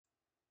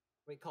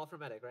Wait, call for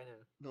medic right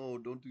now. No,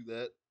 don't do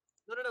that.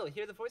 No.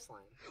 Hear the voice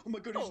line. Oh my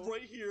god, he's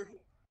right here.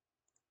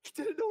 He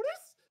didn't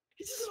notice?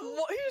 He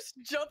just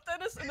jumped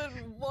at us and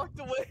then walked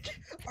away.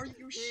 Are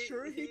you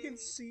sure he can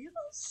see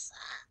us?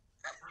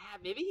 Yeah,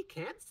 maybe he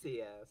can't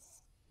see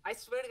us. I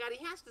swear to God,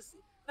 he has to see.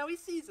 No, he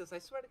sees us. I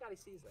swear to God, he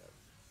sees us.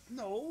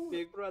 No.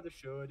 Big brother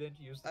shouldn't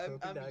use the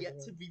I'm yet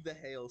to be the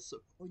hail, so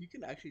you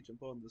can actually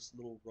jump on this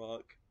little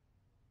rock.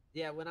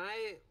 Yeah, when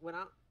I you're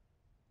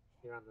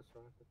on this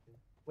rock. Okay.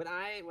 When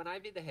I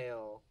be the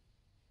hail.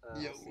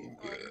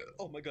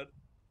 Oh my god.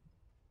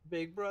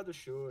 Big brother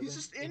should. He's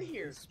just in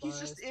here. He's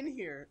just in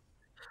here.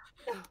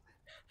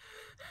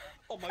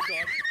 Oh my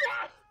god.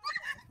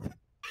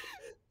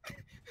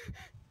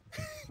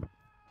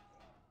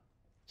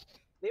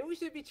 Maybe we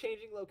should be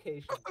changing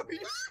locations.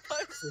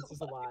 Chris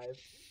is alive.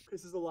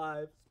 Chris is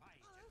alive.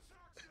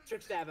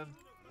 Trick stab him.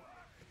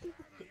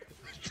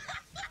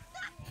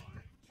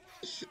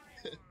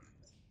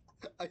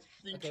 I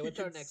think okay, he what's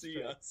can our next see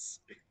trick? us.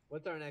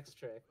 What's our next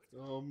trick?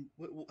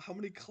 How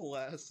many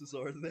classes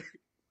are there?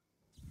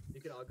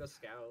 You can all go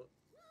scout.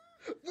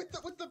 With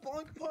the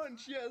bonk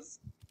punch, yes.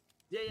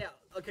 Yeah.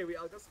 Okay, we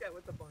all go scout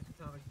with the bonk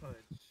atomic punch.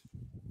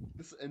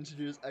 This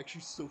engineer is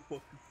actually so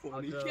fucking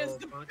funny. He has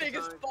the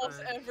biggest balls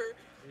ever.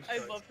 I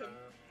love him.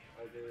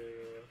 I'll do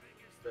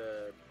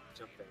the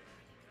jumping.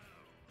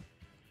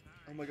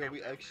 Oh my god,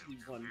 we actually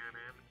won.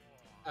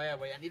 Oh yeah,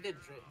 wait, I need to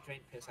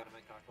drain piss out of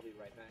my cock. I'll be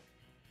right back.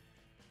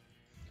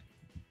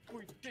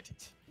 We did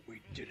it.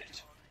 We did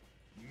it.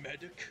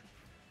 Medic.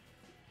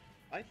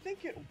 I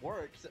think it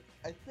works.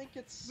 I think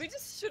it's... We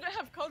just shouldn't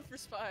have called for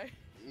spy.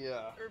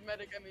 Yeah. Or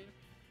medic, I mean.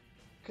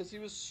 Because he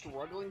was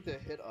struggling to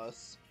hit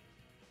us.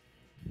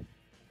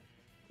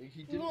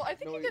 He didn't No, I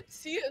think he could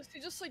see us. He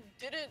just like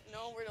didn't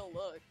know where to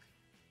look.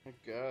 I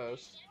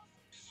guess.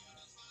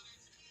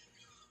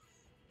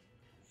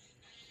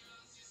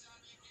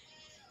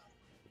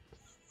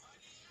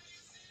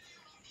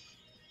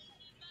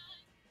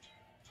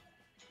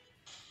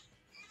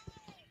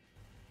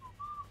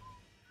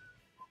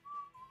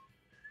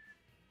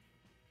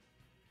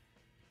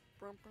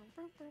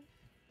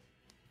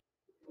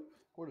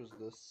 What is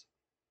this?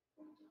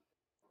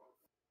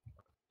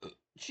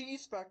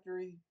 Cheese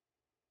factory.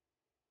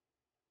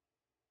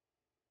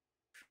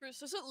 Chris,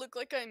 does it look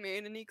like I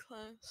made any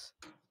class?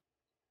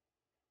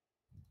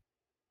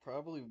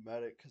 Probably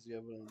medic because you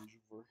have an unusual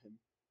for him.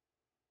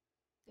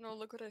 No,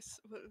 look what I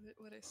said.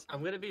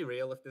 I'm gonna be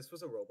real. If this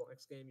was a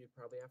Roblox game, you'd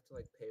probably have to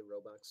like pay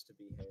Robux to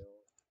be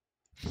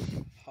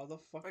Hale. How the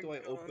fuck do I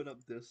open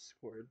up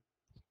Discord?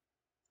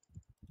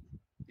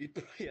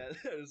 Yeah,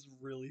 that is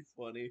really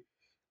funny.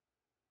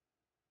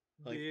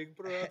 Like, Big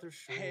brother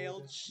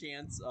Hale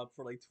chance up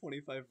for like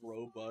 25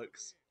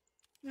 Robux.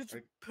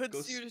 It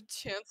puts you to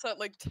chance at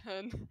like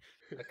 10.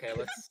 Okay,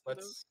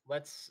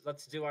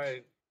 let's do our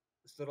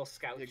little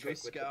scout trick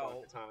with the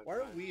bonk atomic Why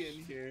are punch. we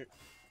in here?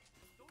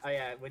 Oh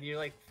yeah, when you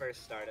like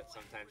first start it,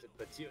 sometimes it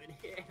puts you in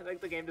here.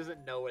 Like the game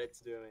doesn't know what it's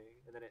doing,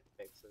 and then it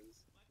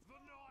fixes.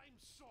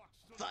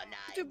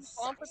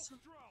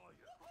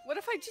 What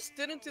if I just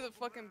didn't do the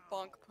fucking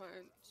bonk punch?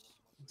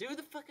 Do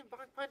the fucking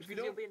bonk punch,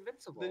 because you'll be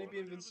invincible. Then you'd be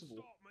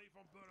invincible.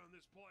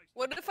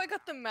 What if I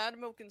got the mad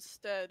milk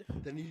instead?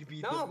 Then you'd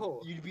be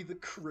you'd be the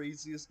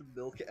craziest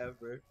milk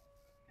ever.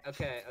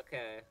 Okay.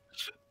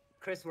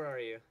 Chris, where are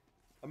you?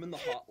 I'm in the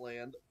hot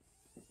land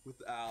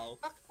with Al.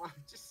 Fuck,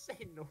 just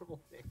say normal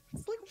things.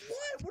 Like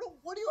what?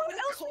 What do you want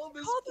to call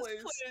this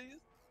place?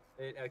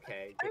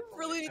 Okay. I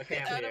really need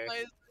okay, the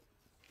atomizer.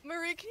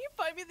 Marie, can you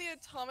buy me the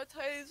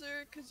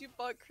automatizer? Cause you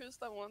bought Chris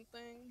that one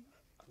thing.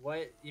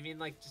 What? You mean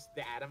like just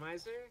the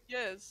atomizer?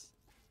 Yes.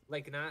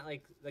 Like not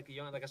like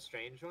you want like a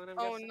strange one? I'm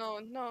oh guessing?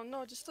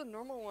 no, just a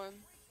normal one.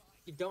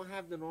 You don't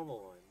have the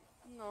normal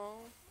one. No.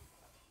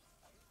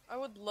 I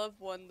would love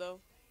one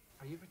though.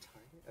 Are you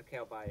retarded? Okay,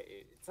 I'll buy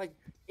it.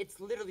 It's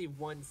literally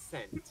 1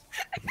 cent.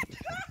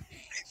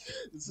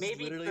 This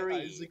Maybe is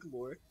literally 3. Isaac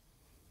lore.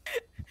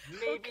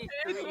 Maybe okay,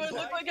 3. So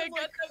like I got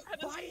that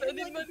kind of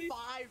spending money.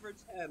 5 or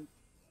 10.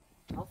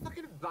 I'll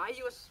fucking buy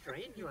you a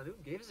strange one. Who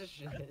gives a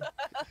shit?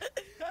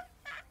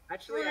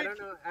 Actually, I don't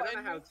know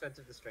how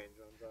expensive the strange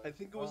ones are. I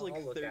think it was like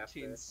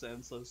 13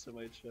 cents last time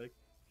I checked.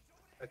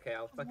 Okay,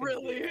 I'll fucking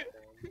really.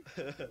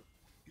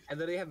 I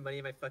literally have money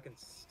in my fucking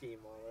Steam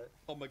wallet.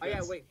 Oh my god. Oh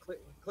yeah, wait,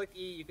 click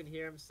E, you can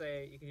hear him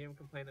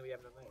complain that we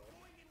have no money.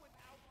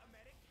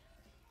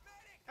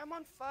 I'm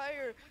on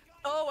fire.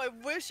 Oh, I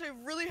wish I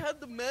really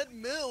had the mad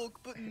milk,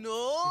 but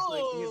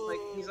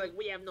no. He's like,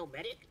 we have no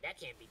medic? That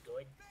can't be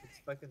good. It's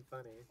fucking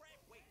funny.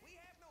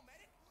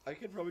 I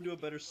could probably do a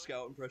better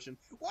scout impression.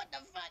 What the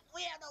fuck?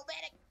 We have no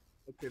medic!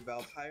 Okay,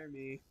 Valve, hire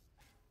me.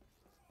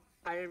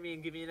 Hire me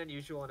and give me an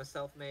unusual and a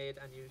self-made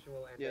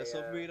unusual and yeah,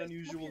 self-made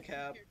unusual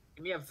cap.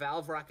 Give me a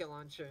Valve rocket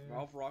launcher.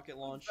 Valve rocket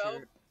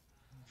launcher.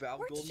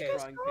 Valve Golden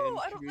Frying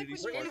Pan. Community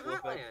We're in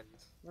Sparkle Hotland.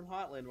 We're in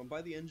Hotland. We're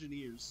by the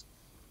engineers.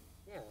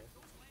 Yeah.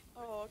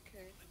 Oh,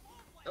 okay.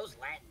 Those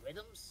Latin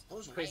rhythms?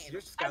 Chris,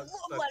 your scout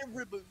sucks.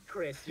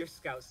 Chris, your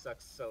scout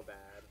sucks so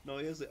bad. No,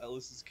 he has the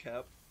Ellis's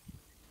cap.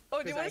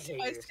 Oh, do you want to see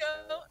my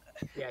scout?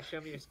 Yeah, show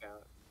me your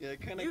scout. Yeah, I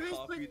kind of You guys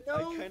copied. put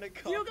no. I kind of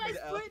You copied guys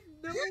out. put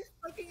no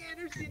fucking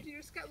energy into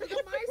your scout. Look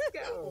at my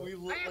scout. We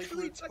look I like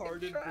actually fucking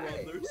retarded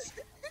tried. brothers.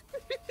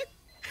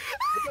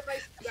 Look at my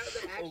scout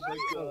that actually.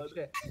 Oh my god.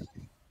 shit.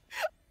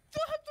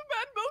 Still have the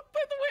mad milk, by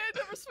the way. I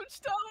never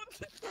switched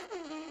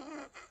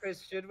out.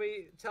 Chris, should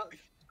we tell?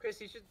 Chris,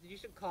 you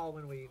should call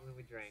when we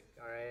drink.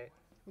 All right.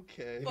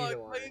 Okay. Fuck. Either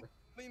Fuck, one.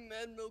 my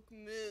mad milk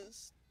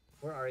missed.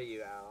 Where are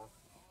you, Al?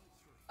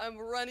 I'm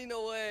running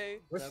away.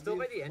 We're That'd still be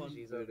by a the fun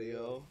NGs over here.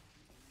 video.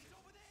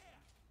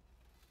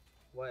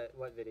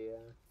 What video?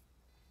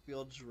 We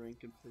all drink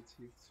and play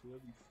TF2.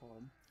 That'd be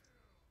fun.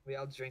 We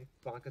all drink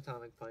Bonk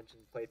Atomic Punch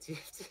and play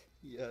TF2.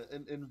 Yeah,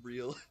 and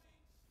real.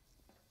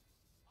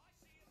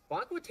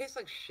 Bonk would taste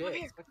like shit. Come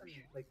here. It's fucking,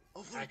 like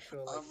Over-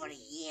 actual. Like, Over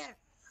here.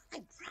 I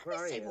Where are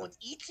promise I you? won't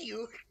eat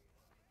you.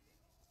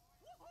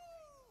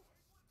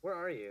 where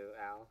are you,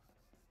 Al?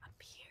 Up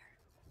here.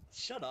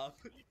 Shut up.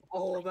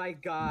 Oh my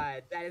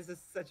god, that is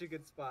such a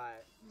good spot.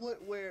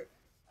 What? Where?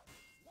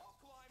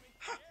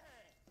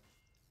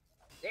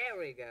 There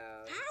we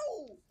go.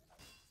 Ow!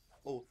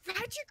 Oh,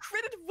 Magic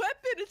critted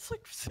weapon. It's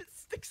like it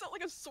sticks out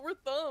like a sore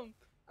thumb.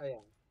 Oh yeah.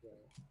 yeah.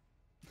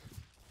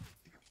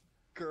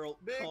 girl,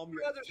 Big calm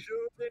your. brother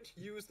shouldn't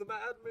use the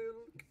mad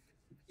milk.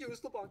 Use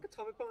the Bonk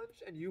Atomic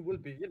Punch, and you will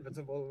be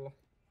invincible.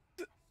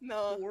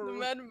 No, the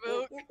mad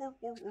milk.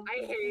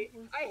 I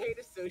hate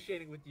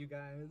associating with you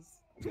guys.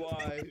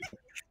 Why?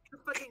 The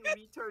fucking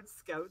retard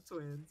scout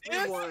twins. We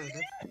Yes. won.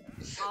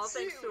 All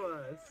thanks to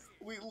us.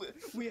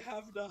 We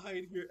have to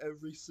hide here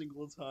every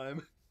single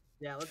time.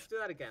 Yeah, let's do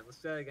that again. Let's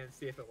do that again.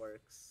 See if it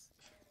works.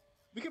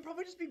 We could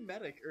probably just be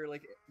medic or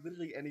like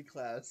literally any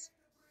class.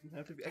 You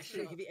have to be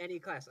Actually, it could be any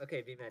class.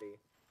 Okay, be Medi.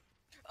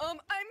 I'm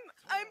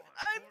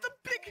the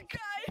big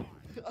guy.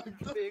 I'm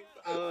the Big.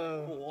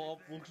 Womp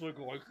looks like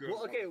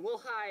Well, okay, we'll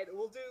hide.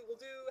 We'll do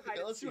hide Okay,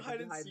 and let's do seek. hide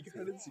We'll and seek,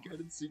 hide and seek, hide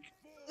and seek.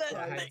 Let, Yeah,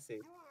 hide let, and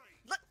seek.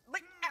 let me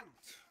out.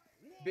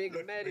 Big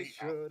Let Medi me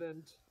out.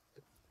 shouldn't.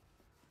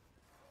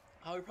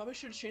 Oh, we probably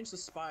should have changed the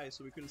spy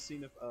so we could have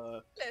seen if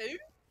Hello.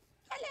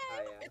 Oh,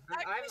 yeah. It's I'm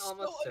actually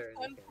almost so certain.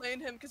 fun okay. playing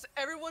him because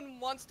everyone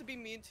wants to be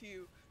mean to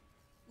you.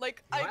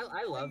 Like No,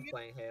 I love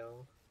playing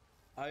Halo.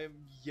 I am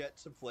yet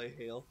to play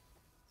Hale.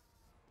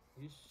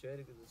 You should,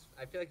 because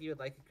I feel like you would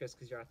like it, Chris,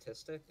 because you're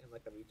autistic and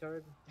like a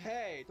retard.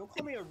 Hey, don't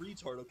call me a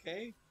retard,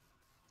 okay?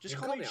 Just You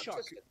call me autistic,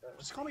 Chuck. though.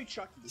 Just call me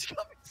Chucky.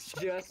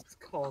 Just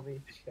call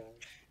me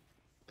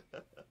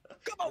Chuck.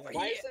 Come over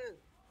Why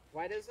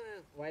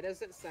here.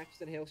 doesn't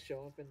Saxton Hale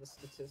show up in the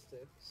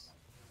statistics?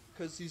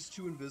 Because he's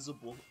too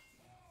invisible.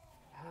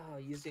 Oh,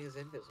 using his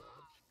invisible.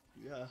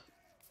 Yeah.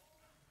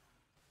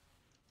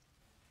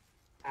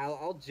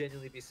 I'll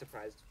genuinely be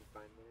surprised if you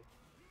find me.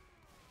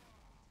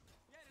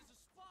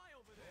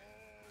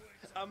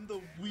 I'm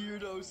the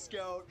weirdo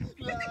scout.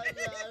 La, la,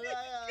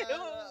 la, No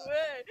la.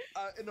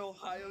 way. An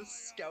Ohio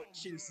scout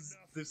chases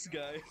this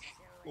guy.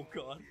 Oh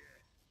god.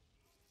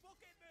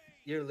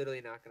 You're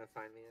literally not gonna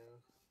find me out.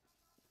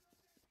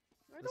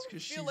 I That's don't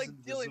 'cause feel she's like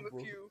dealing with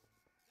invisible. you.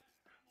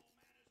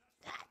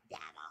 God damn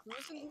all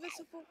Who's that.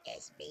 invisible?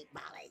 It's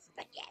meatball and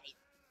spaghetti.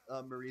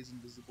 Marie's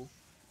invisible.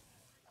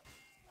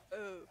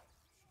 Oh.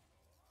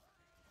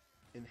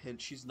 And hint,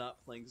 she's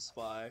not playing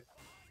spy.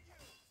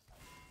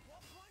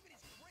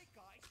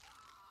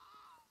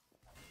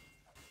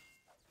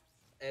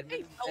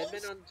 Edmund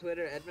fellas. on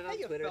Twitter Hey,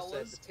 said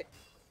fellas.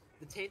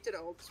 the tainted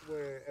alts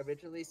were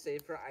originally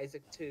saved for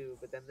Isaac 2,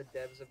 but then the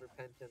devs of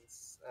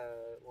Repentance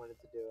wanted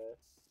to do it.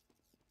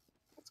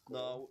 That's cool.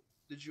 No,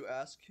 did you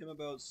ask him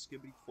about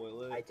Skibbity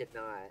Toilet? I did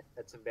not.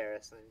 That's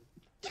embarrassing.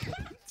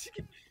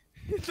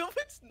 No,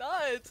 it's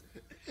not.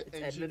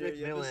 Edmund Engineer,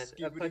 you have a McMillan, a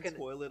Skibbity fucking-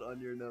 Toilet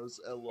on your nose.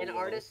 LOL. An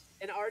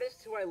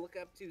artist who I look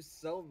up to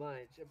so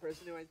much, a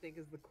person who I think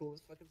is the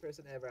coolest fucking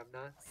person ever. I'm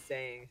not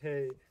saying,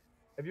 hey,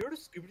 have you heard of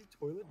Scooby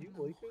Toilet? Do you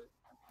like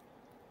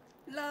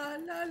it? La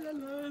la la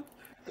la.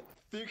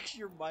 Fix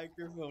your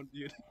microphone,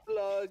 dude.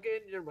 Plug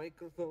in your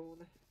microphone.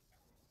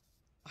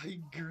 I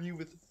agree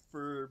with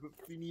Ferb.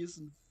 Phineas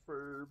and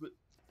Ferb.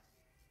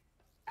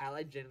 Al,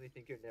 I genuinely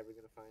think you're never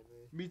gonna find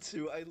me. Me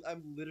too.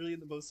 I'm literally in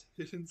the most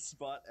hidden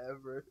spot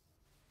ever.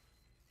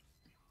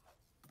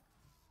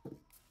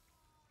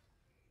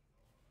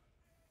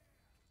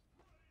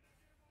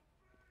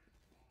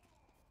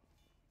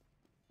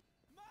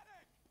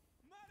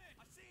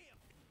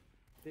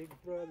 Big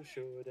brother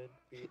shouldn't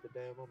be the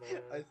demo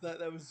man. I thought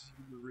that was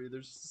you, Marie.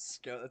 There's just a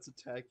scout that's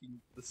attacking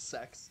the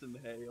Saxton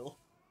Hale.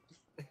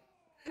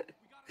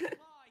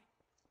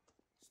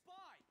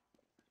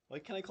 Why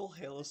can't I call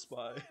Hale a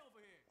spy?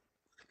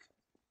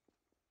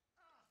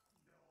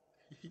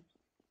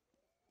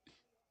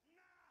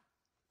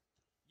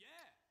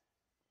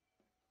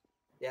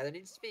 Yeah, there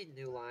needs to be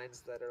new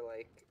lines that are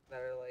like,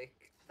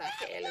 the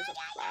hell is a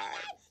spy.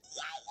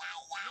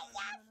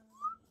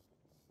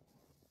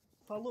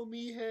 Follow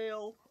me,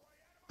 Hale.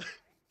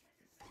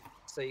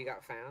 So you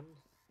got found?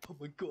 Oh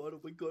my god,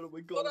 oh my god, oh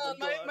my god, Hold oh on,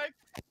 my god. my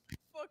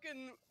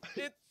fucking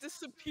it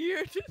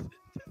disappeared.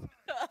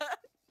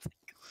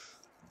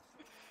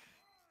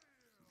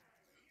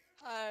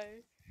 Hi.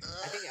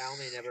 I think Al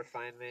may never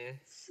find me.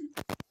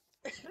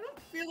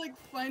 feel like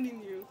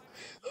finding you.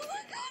 Oh my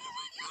god!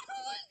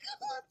 Oh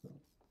my god!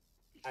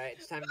 Alright,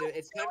 it's time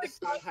to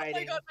stop Oh my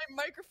hiding. god,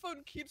 my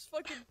microphone keeps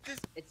fucking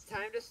It's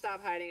time to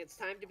stop hiding. It's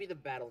time to be the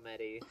battle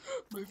medi.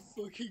 My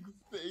fucking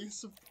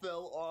face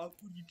fell off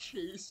when you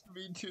chased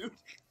me, dude.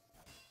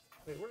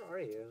 Wait, where are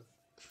you?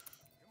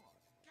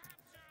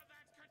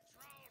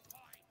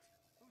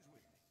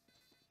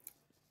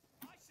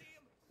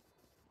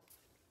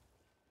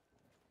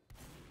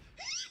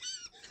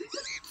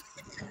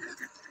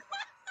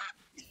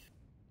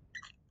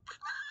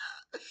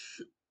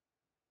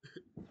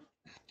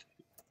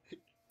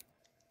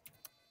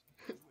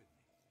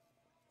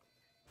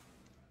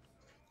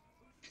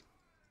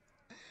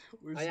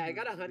 Where's Oh yeah, I your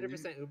got a lead?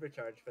 100% Uber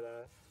charge for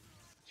that.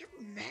 You're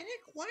medic?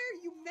 Why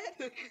are you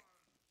medic?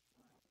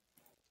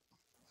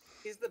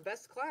 He's the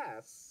best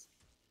class.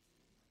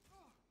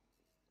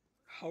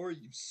 How are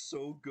you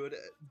so good at...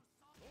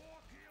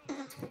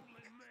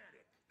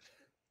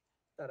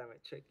 Thought I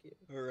might trick you.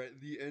 Alright,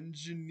 the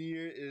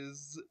engineer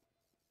is...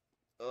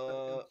 I'm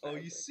oh, you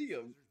tragic. see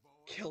him.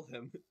 Kill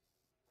him.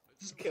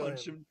 Just Kill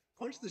punch him. him.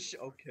 Punch the shit.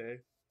 Okay.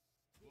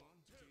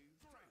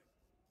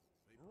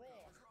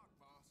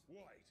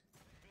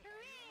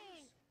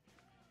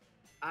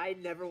 I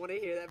never want to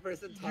hear that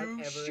person talk You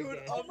ever should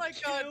again. Oh my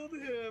God. killed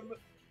him.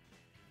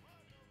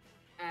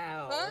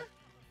 Ow. Huh?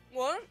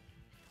 What?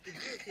 Did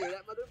you hear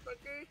that,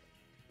 motherfucker?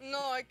 No,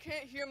 I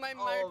can't hear my mic.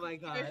 Oh my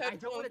god. I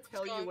don't want to headphones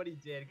tell you gone. what he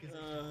did because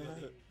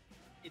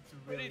it's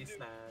What did really he do?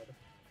 sad.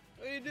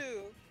 What do you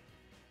do?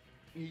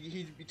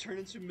 He turned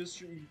into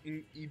Mr.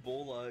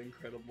 Ebola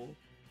Incredible.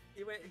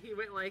 He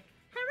went like,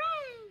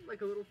 hooray!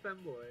 Like a little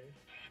femboy.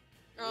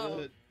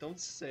 Oh. Don't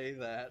say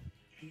that.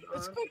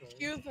 Let's go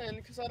queue then,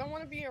 because I don't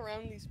want to be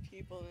around these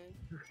people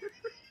then.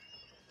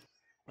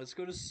 Let's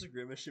go to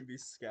Skirmish and be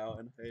scout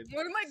and hide.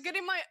 When am I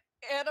getting my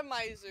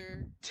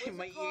atomizer? What's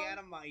My it called?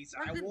 atomizer.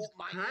 I want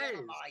my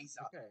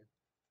atomizer. Okay.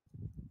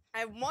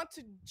 I want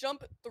to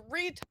jump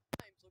 3 times,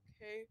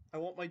 okay? I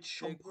want my Okay,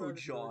 Chumpo Greta,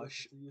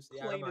 Josh. you use the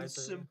Plain and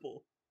atomizer.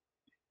 simple.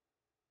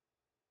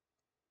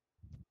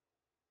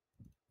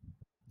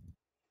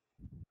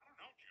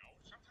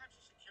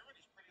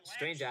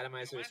 Strange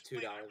atomizer is $2.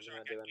 I'm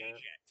not doing that.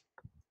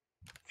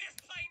 This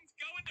plane's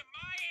going to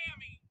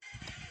Miami.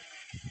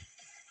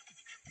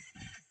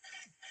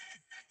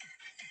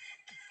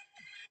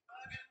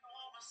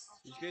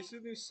 Did you guys do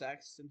the new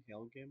Saxton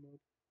Hail game mode?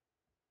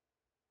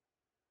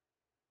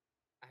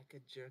 I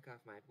could jerk off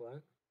my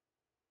butt.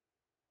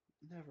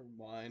 Never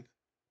mind.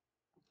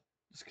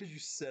 Just because you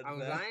said I'm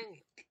that.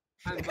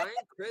 I'm buying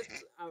Chris.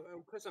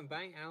 Chris, I'm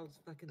buying Al's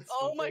fucking.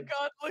 Oh my stupid-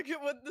 god, look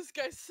at what this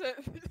guy sent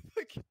me.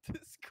 Look at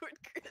Discord,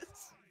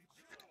 Chris.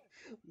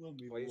 Let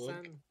me What you look.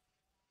 saying?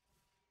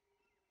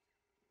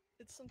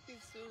 It's something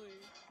silly.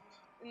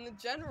 In the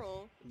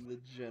general. In the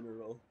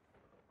general.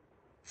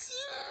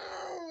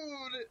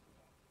 Dude!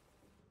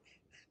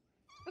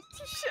 That's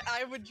the shit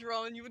I would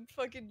draw and you would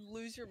fucking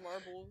lose your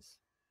marbles.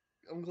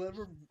 I'm glad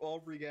we're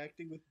all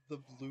reacting with the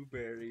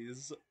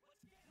blueberries.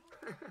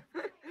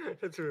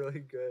 That's really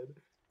good.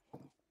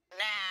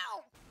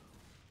 Now!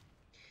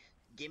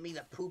 Give me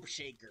the poop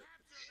shaker.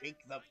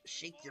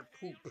 Shake your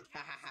poop. Ha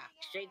ha ha.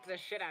 Shake the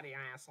shit out of your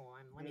asshole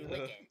and let me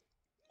lick it.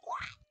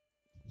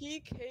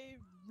 PK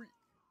Re.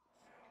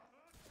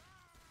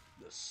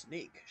 The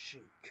snake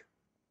shake.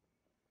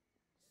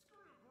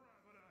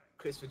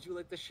 Chris, would you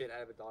lick the shit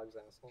out of a dog's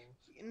asshole?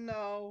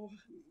 No.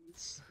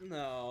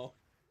 No.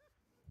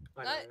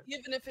 Why Not not?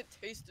 even if it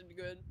tasted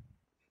good.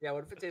 Yeah,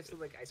 what if it tasted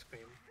like ice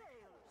cream?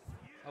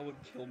 I would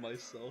kill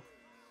myself.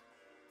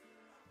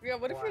 Yeah,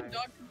 what if your Why?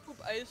 dog could poop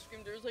ice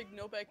cream? There's like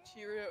no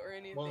bacteria or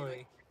anything. Why?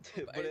 Like,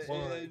 poop But ice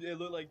Why? it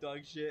looked like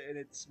dog shit and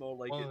it smelled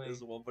like Why? it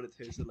as well, but it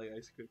tasted like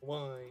ice cream.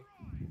 Why?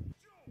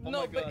 Oh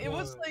no, my but God, it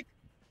was why? like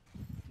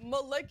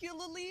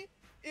molecularly,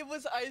 it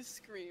was ice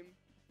cream,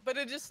 but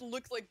it just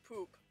looked like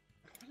poop.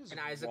 What is And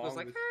Isaac was wrong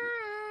like, with you?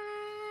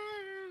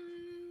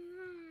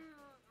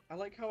 I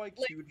like how I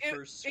queued it-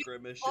 for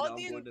Skirmish All and I'm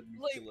the going to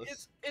like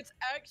Nucleus. it's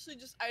actually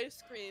just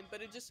ice cream,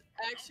 but it just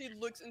actually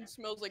looks and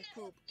smells like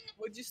poop.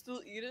 Would you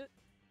still eat it?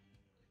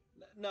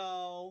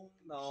 No,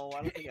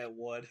 I don't think I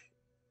would.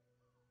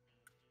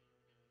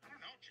 I don't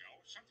know, Joe.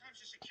 Sometimes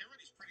the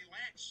security's pretty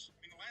lax. I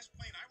mean, the last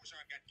plane I was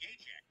on got gauge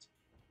checked.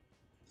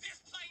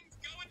 This plane's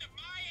going to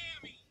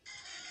Miami.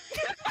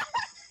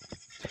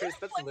 Chris,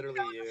 that's literally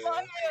you. This is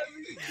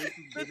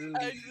That's literally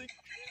actually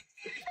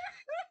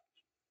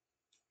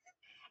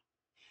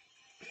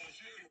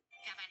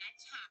Governor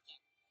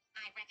talking.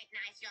 I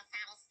recognized your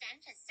foul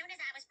stench as soon as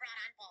I was brought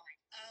on board.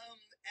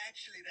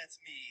 Actually, that's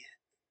me.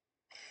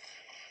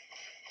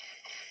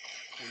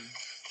 when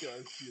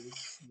Garfield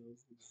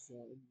smells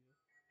lasagna.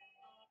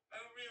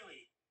 Oh,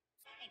 really?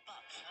 Hey,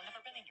 Bubs, I've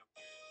never been in your...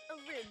 oh,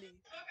 really.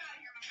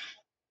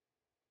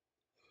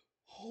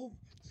 Oh,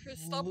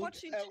 Chris, stop look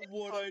watching at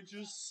what TikTok. I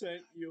just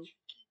sent you.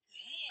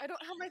 I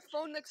don't have my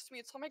phone next to me.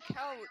 It's on my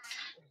couch.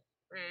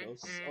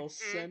 I'll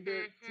send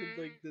it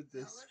to like the Now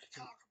disc. let's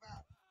talk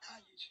about how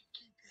you should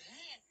keep your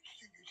hands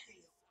to your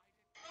tail.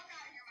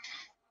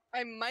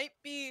 I might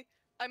be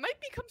I might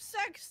become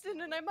Saxton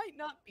and I might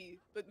not be,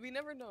 but we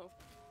never know.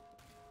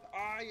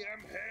 I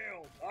am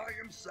Hale. I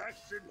am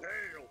Saxton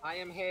Hale. I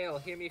am Hale,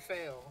 hear me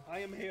fail. I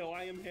am Hale.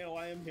 I am Hale.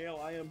 I am Hale.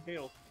 I am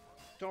Hale.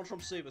 Donald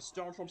Trump save us.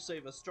 Donald Trump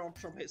save us. Donald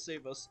Trump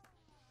save us.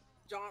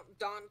 Don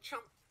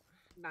Trump.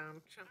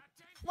 Don Trump.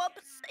 Club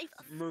safe.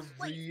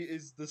 Marie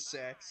is the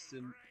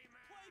Saxton.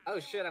 Oh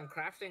shit, I'm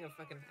crafting a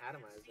fucking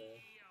atomizer.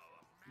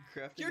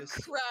 Crafting You're a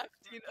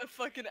crafting a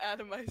fucking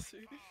atomizer.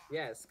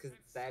 Yes, cause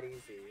it's that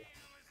easy.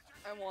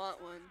 I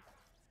want one.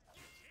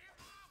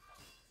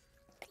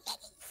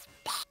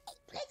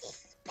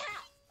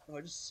 Oh,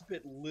 I just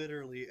spit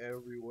literally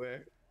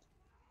everywhere.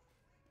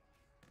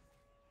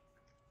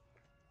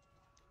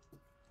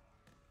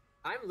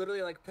 I'm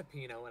literally like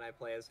Peppino when I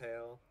play as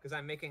Hale, because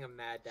I'm making a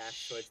mad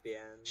dash towards the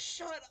end.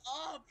 Shut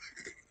up!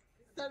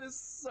 That is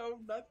so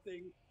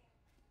nothing.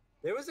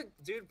 There was a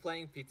dude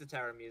playing Pizza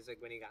Tower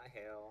music when he got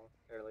Hale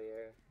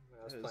earlier when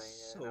I was That is playing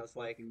it. so And I was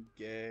like,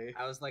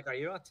 gay. are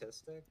you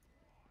autistic?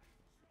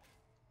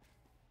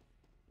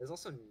 There's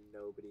also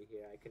nobody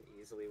here I can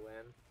easily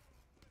win.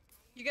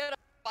 You gotta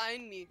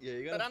find me. Yeah,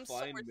 you gotta but I'm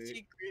find somewhere me.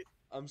 secret.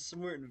 I'm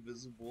somewhere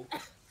invisible.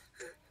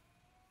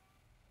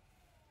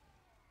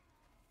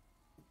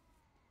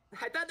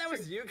 I thought that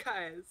was you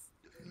guys.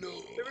 No.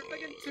 There were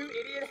fucking two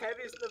idiot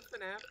heavies in the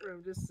FNAF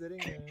room just sitting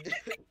there.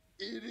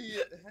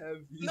 Idiot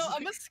heavy. No,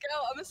 I'm a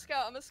scout. I'm a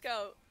scout. I'm a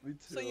scout. Me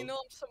too. So you know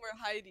I'm somewhere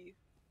hidey.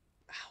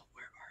 Ow,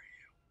 where are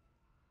you?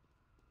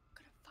 I'm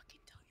gonna fucking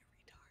tell you,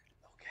 retard.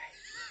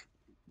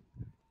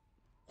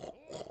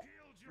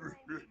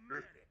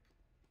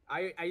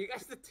 Okay. Are you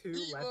guys the two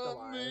left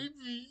alive?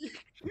 Maybe. you.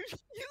 He's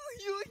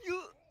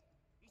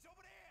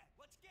over there.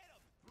 Let's get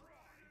him.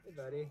 Hey,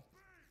 buddy.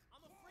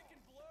 I'm a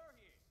freaking blur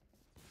here.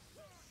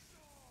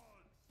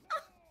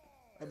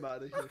 I'm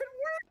out of here.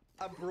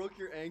 I broke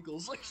your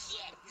ankles. Like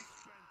shit.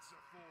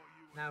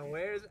 Now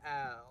where's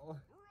Al?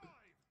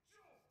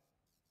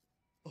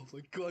 Oh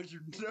my god,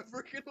 you're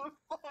never gonna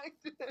find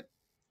it.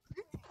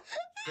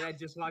 Did I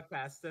just walk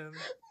past him?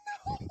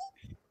 No.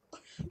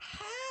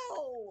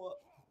 How?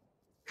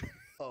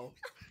 Oh.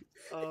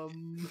 Hold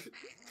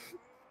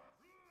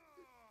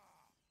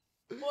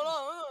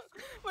on.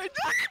 Wait.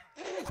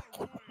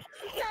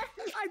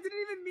 I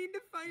didn't even mean to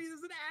fight you. It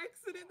was an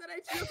accident that I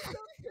jumped up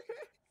there.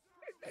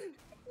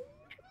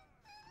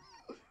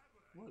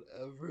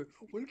 Whatever.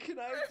 When can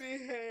I be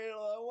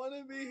Hale? I want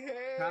to be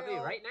Hale. Probably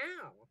right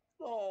now.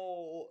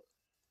 Oh.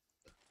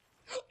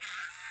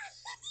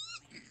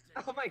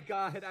 Oh my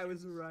god, I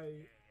was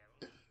right.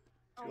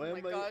 Oh Why my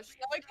am I- gosh.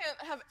 Now I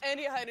can't have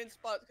any hiding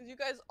spots because you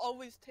guys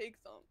always take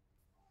them.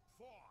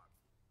 5,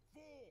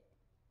 4,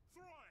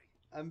 3.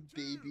 I'm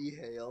baby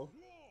Hale.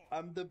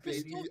 I'm the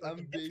Chris, baby. don't- I'm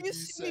if baby you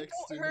see me, don't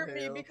Saxton hurt me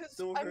Hale. because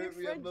Don't I'm your hurt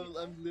me. friend, you know?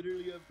 I'm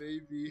literally a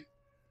baby.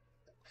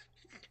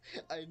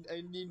 I need I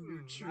like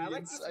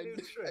nutrients. this new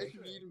I trick.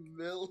 need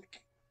milk.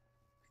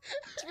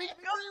 Drink up,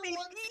 Every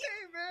one baby.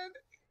 day, man.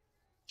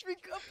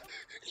 Drink up.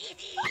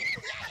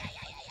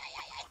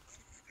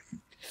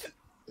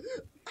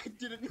 I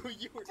didn't know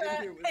you were in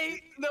That here with ain't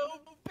me. no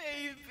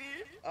baby.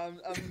 I'm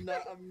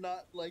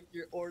not like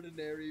your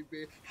ordinary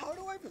baby. How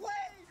do I play?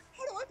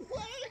 How do I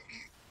play?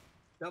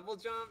 Double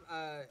jump,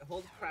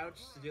 hold crouch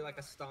to do like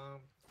a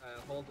stomp,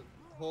 hold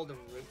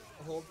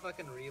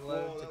fucking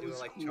reload Whoa, to that do a was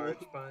like cool. charge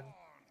punch.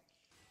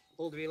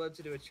 Hold reload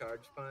to do a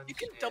charge punch. You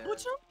can double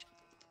and- jump?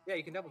 Yeah,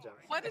 you can double jump.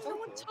 Why I did no told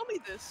one you. tell me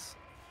this?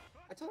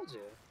 I told you.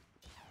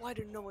 Why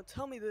did no one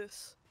tell me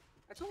this?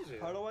 I told you.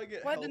 How do I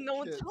get Why health did no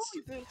one kits? tell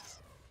me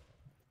this?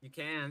 You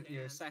can.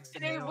 You're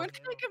Saxton. Hey, Hale. when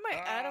can I get my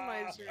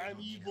atomizer? I'm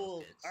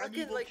evil. I'm Fucking,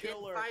 evil like, in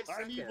killer. 5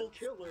 I'm evil seconds.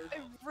 killer. I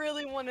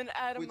really want an Wait,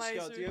 atomizer.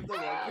 Scout, do you have the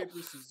rock,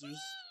 paper, scissors?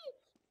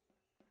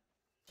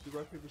 Do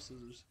rock, paper,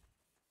 scissors.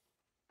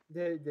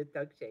 The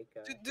thug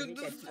shaker. Do Give me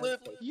the that thug flip.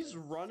 shaker. He's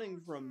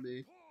running from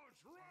me.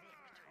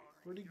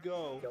 Where'd he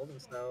go? Killed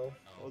himself.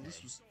 Oh,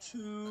 this was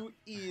too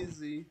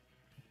easy.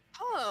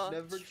 Huh?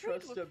 Never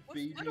trade trust with- a with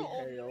baby little.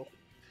 Hale.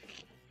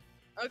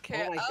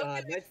 Okay, Oh my I'll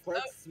god, give you, my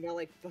farts smell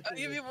like I'll fucking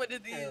give you one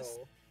of these.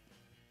 hell.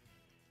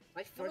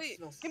 My farts Wait,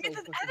 smell give me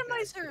so the fucking bad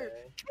atomizer.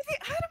 today. Give me the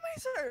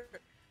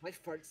atomizer. My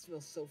farts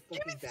smell so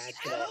Give me fucking the bad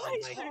today. Oh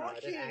my atomizer. god,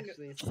 it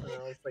actually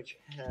smells like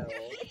hell.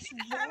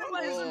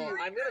 Atomizer. Oh,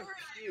 I'm gonna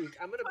puke.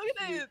 I'm gonna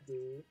Look at puke, it.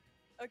 dude.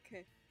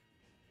 Okay,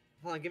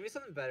 Hold on, give me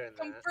something better than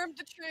that. confirm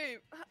the trade.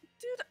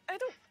 Dude, I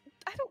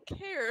don't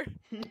care.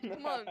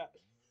 Come on.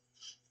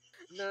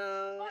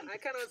 No, I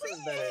kind of want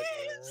something better than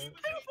Please, that.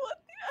 I want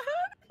the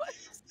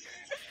atomizer.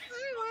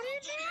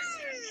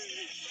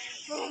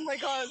 Oh my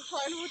god,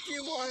 fine, what do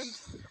you want?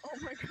 Oh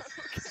my god,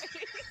 okay.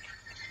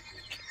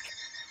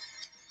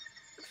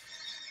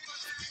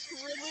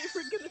 Really,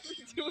 we're gonna be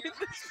doing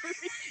this for me?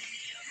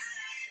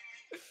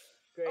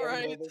 Great,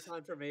 Alright. global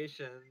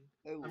confirmation.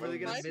 I'm really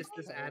gonna miss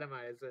this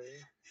atomizer.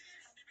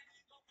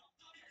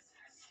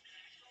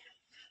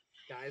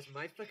 Guys,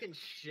 my fucking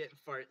shit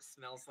fart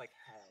smells like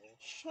hell.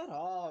 Shut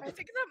up. I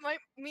think that might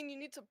mean you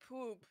need to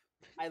poop.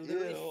 I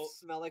literally Ew.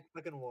 smell like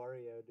fucking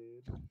Wario,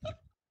 dude.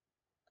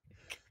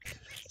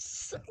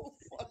 so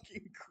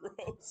fucking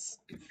gross.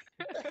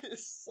 That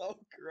is so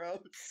gross.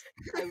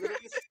 I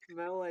literally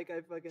smell like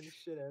I fucking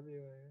shit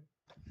everywhere.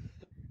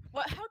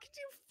 What? How could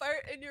you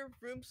fart in your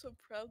room so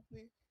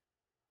proudly?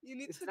 You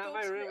need It's to not go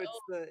my to room. your It's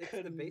the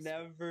Could basement.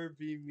 never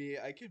be me.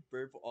 I could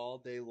burp all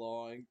day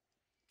long.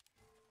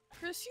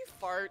 Chris, you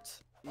fart.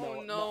 Oh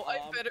No, no, I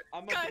better.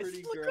 I'm a Guys,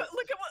 pretty look girl. at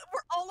what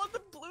we're all on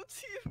the blue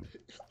team.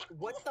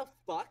 What the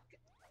fuck?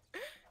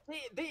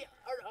 They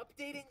are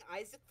updating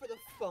Isaac for the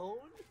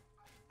phone?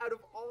 Out of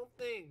all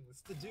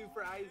things to do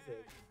for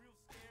Isaac.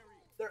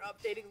 They're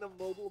updating the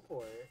mobile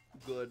port.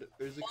 Good.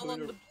 Is it All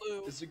going on to the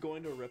blue. Is it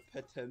going to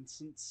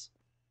repentance?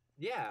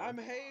 Yeah. I'm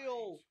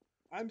Hale.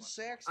 I'm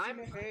Saxton I'm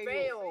Hale.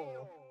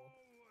 fail.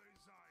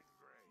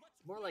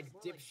 More like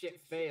dipshit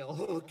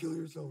fail. Kill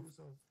yourself.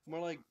 More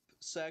like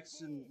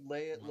Saxton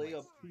lay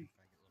up poop.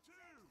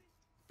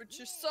 But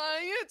your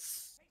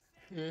science.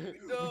 We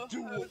know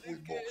do how what to we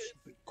get must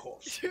it.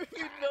 because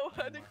You know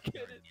how to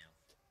get it.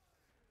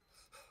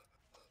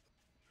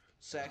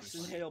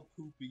 Saxton Hale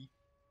poopy.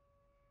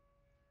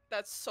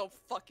 That's so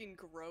fucking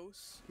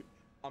gross.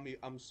 I mean,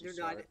 I'm so You're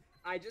sorry. not.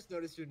 I just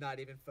noticed you're not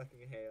even fucking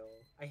Hale.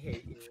 I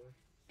hate you.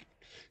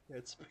 Yeah,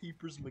 it's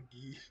Peepers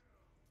McGee.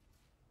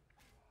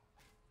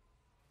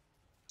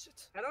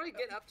 Shit. How do I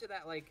get up to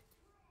that, like...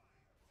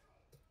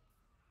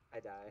 I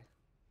die.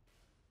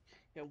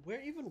 Yeah,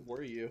 where even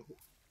were you?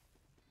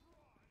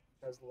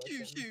 I was Shoo,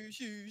 looking. shoo,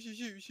 shoo, shoo,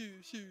 shoo, shoo,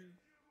 shoo.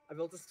 I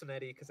built a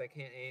Snetti because I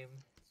can't aim,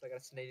 so I got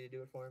a Snetti to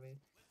do it for me.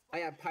 Oh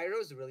yeah,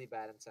 Pyro's really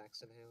bad in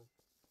Saxton Hale.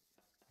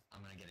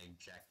 I'm gonna get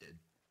ejected.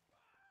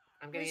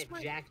 I'm gonna Where's get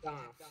my- jacked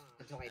off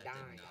until I That die.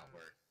 did not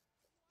work.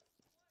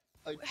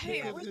 I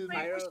Hey, killed where's him.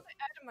 where's Oh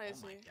my my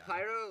atomizer? god.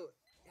 Pyro,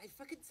 I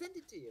fucking sent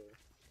it to you.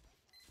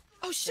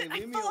 Oh shit, Hey, I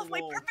leave me fell off my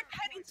alone. perfect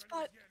hiding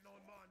spot.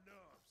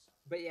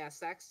 But yeah,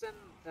 Saxton,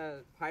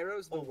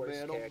 Pyro's the Oh worst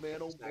man, oh character man,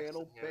 in oh man, Saxton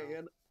oh Hale.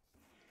 man.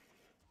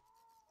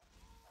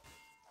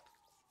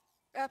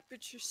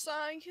 Aperture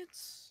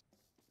science.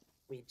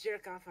 We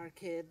jerk off our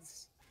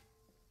kids.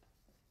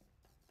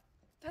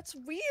 That's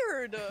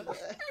weird.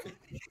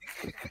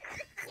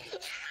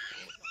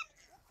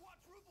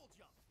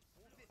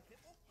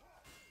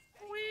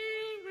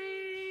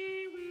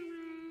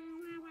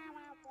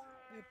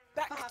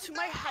 Back to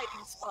my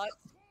hiding spot.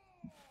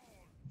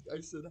 I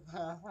said,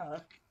 ha ha.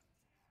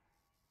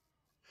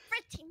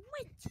 Pretty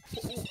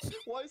much.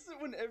 Why is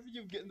it whenever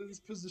you get into this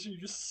position, you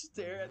just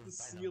stare at the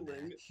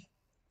ceiling?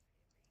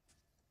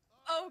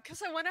 Oh,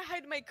 cause I want to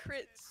hide my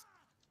crits,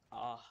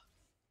 Ah.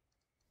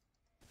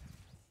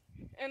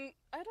 and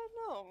I don't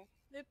know.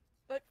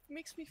 It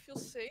makes me feel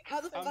safe.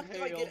 How the I'm fuck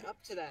do I get Hale.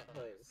 up to that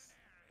place?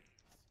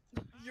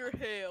 You're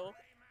Hale.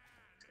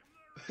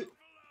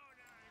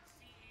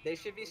 They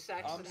should be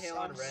Saxton Hale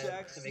on I'm red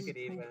Saxton to make it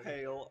even. Poop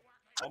Hale.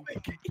 I'm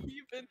Make it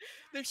even.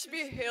 There should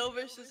be a Hale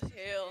versus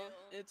Hale.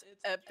 It's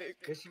epic.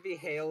 There should be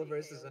Hale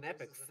versus an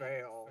epic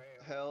fail.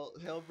 Hell,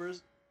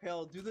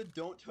 do the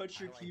don't touch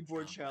your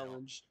keyboard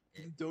challenge.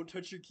 Do the don't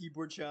touch your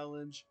keyboard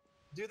challenge.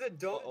 Do the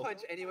don't Uh-oh. punch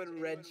anyone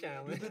red Do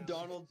challenge. the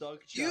Donald Duck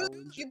You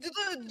challenge. do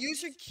the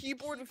use your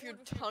keyboard with your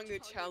tongue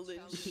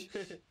challenge.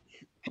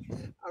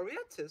 Are we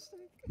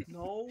autistic?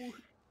 No.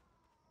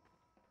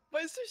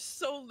 Why is there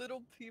so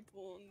little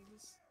people in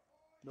this?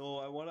 No,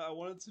 I want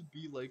it to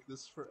be like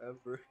this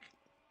forever.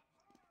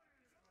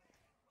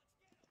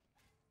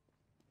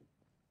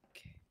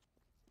 Okay.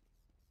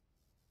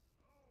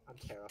 I'm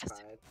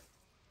terrified.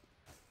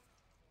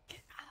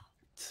 Get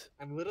out.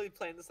 I'm literally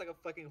playing this like a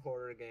fucking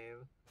horror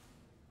game.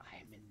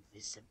 I'm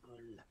invisible.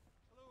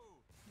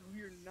 No,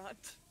 you're not.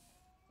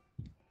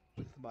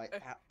 With my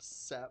app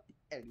sap,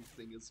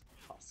 anything is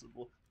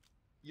possible.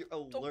 You're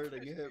Don't alerting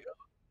push him.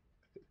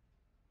 me.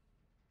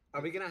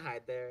 Are we gonna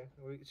hide there?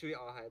 Should we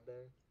all hide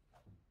there?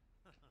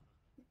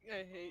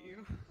 I hate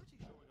you.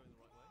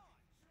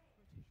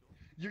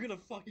 You're gonna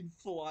fucking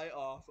fly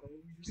off. Oh,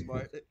 you're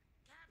smart. Capture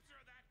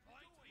that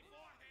point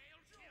before Hale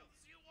kills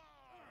you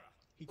all.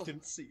 He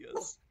couldn't see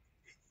us.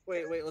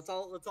 Wait, let's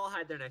all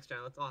hide there next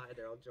round. Let's all hide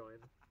there. I'll join.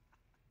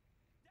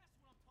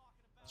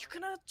 You're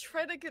gonna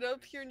try to get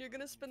up here and you're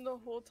gonna spend the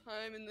whole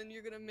time and then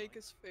you're gonna make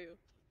us fail.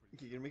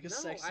 You're gonna make a No, I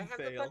sexy have the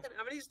fail. fucking.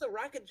 I'm gonna use the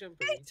rocket jumper.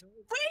 Wait!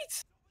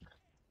 Wait!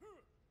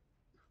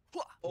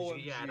 Oh,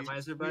 Did you get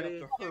atomizer, we buddy?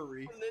 have to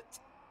hurry.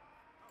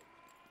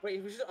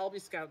 Wait, we should all be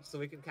scouts so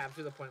we can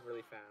capture the point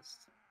really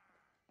fast.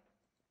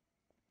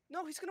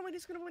 No, he's gonna win,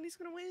 he's gonna win, he's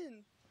gonna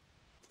win.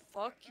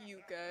 Fuck you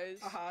guys.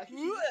 Haha.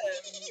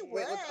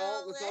 Wait, let's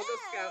all go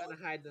scout and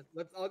hide.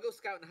 Let's all go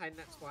scout and hide in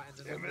that spot, and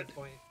then Damn when it. the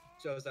point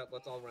shows up,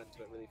 let's all run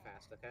to it really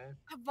fast, okay?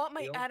 I want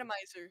my Deal?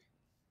 atomizer.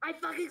 I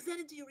fucking sent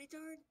it to you,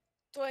 retard.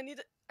 Do I need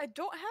it? I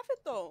don't have it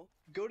though.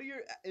 Go to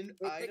your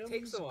items,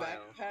 takes a while.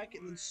 backpack,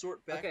 and then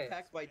sort backpack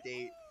Okay. by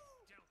date.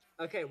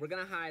 Okay, we're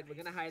gonna hide. We're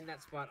gonna hide in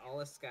that spot, all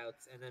as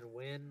scouts, and then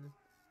when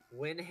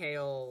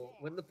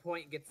the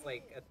point gets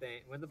like a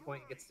thing, when the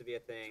point gets to be a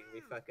thing, we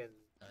fucking.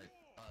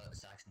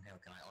 Saxton Hale,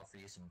 can I offer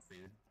you some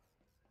food?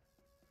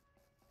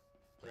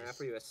 Can I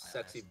offer you a I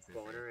sexy have some food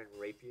for boner you. and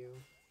rape you?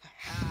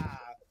 Ha!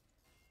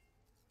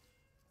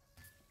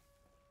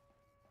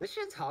 This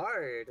shit's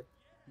hard.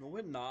 No,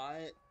 we're not.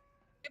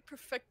 I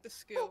perfect the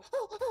skill.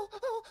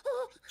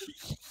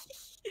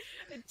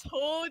 I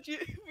told you,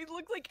 we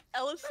look like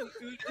Ellis and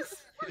Udis.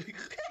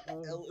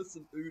 Ellis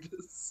and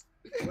Udis.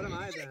 What am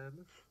I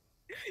then?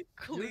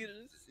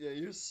 Cletus. Yeah,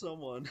 you're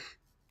someone.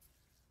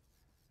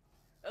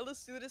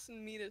 Ellis, Udis,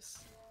 and Metis.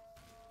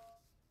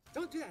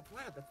 Don't do that.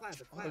 Loud. That's loud.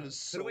 That's Oh, loud. that is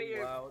so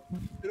loud.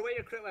 Put away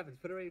your crit weapons.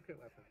 Put away your crit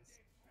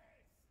weapons.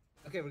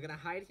 Okay, we're gonna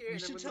hide here, You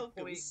and then should when tell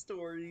the point, ghost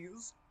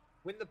stories.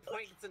 when the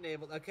point gets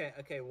enabled.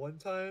 Okay. One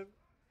time,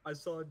 I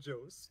saw a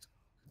joust.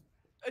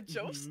 A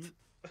joust? Mhm.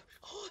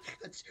 Oh,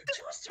 that's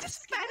This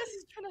Metis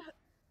is trying to.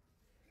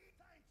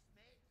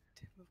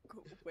 Damn,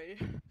 go away.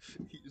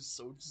 He's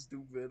so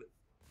stupid.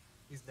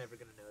 He's never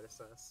gonna notice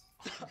us.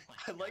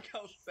 I like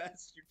how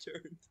fast you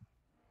turned.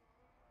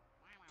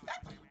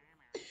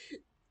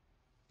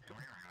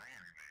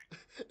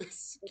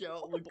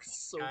 Scout looks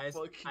so Guys,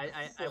 fucking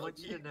I want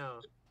you to funny.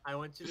 know. I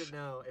want you to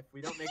know, if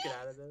we don't make it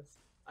out of this,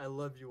 I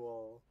love you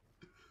all.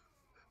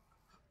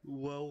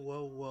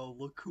 Whoa,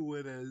 look who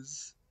it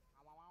is.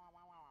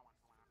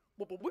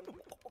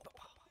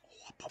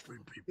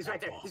 He's right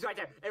there. He's right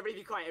there.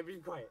 Everybody be quiet. Everybody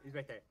be quiet. He's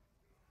right there.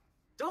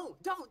 Don't.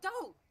 You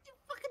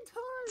fucking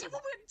turn.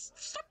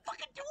 Stop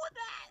fucking doing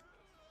that!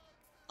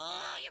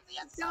 Oh, you're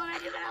being so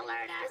Don't, you're gonna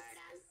alert us.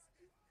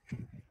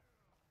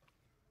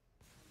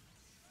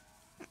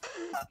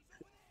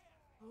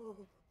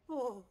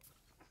 Oh.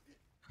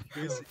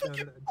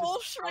 All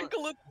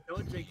shrinkle.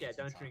 Don't drink yet.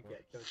 Don't drink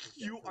yet.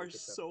 You are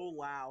so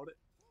loud.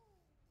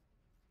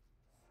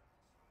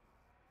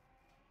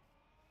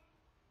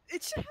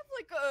 It should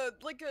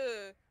have like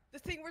a the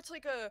thing where it's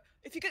like a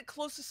if you get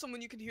close to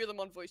someone you can hear them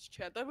on voice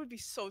chat. That would be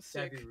so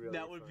sick. That'd be really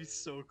That would be funny.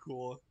 so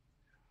cool.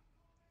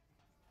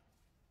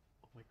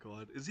 Oh my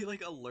god. Is he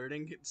like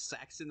alerting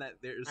Saxton that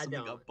there is I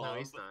something don't. above? No,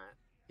 he's not.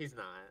 He's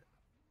not.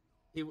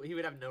 He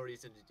would have no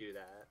reason to do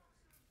that.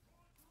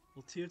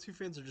 Well, TF2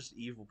 fans are just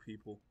evil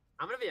people.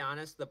 I'm gonna be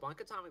honest. The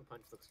Blanc Atomic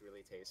Punch looks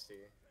really tasty.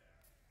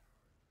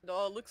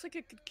 No, it looks like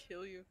it could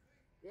kill you.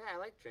 Yeah, I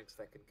like drinks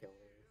that can kill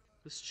me.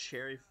 This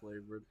cherry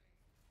flavored.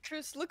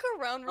 Chris, look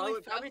around really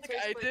it fast probably like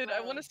tastes I like, did.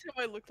 I want to see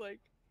what I look like.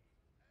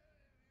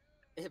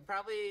 It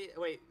probably.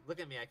 Wait, look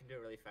at me. I can do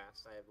it really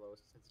fast. I have low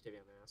sensitivity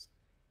on mask.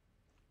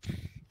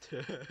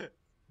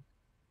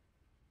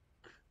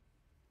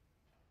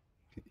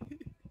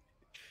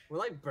 We're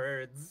like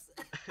birds.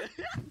 We're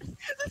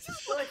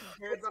like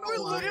birds on a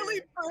We're wire.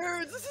 literally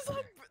birds. This is how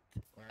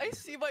I Where-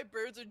 see my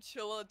birds and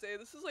chill all day.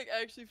 This is like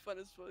actually fun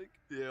as fuck.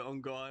 Yeah,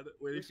 on God.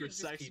 Waiting We for should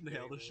just Saxton keep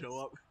Hale to doing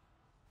show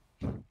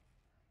this. up.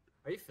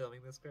 Are you filming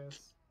this,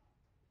 Chris?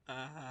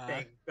 Ah.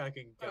 Thank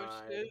fucking Oh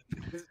God.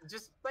 shit!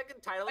 Just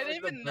fucking title I it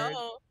didn't like the even bird.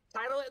 know.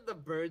 Title it the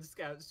Bird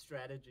Scout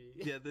strategy.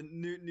 Yeah, the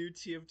new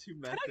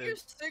TF2 Put out your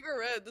method.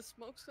 cigarette. The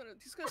smoke's gonna.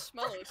 He's gonna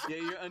smell us. Yeah,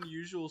 your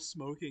unusual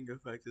smoking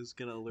effect is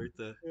gonna alert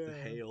the Yeah.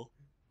 hail.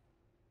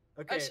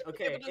 Okay, should be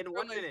okay. able to In throw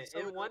 1 my minute,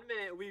 in soda. 1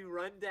 minute, we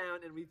run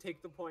down and we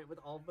take the point with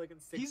all fucking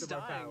six He's of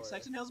our dying. power.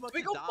 Saxton Hale's about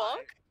We to go die.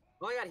 bonk.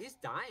 Oh my God, he's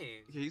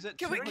dying. Yeah, he's at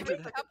Can we 200.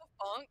 have a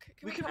bonk? Can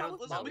We could have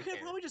probably, a No, we we could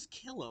can't. probably just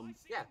kill him.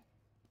 Yeah,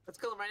 let's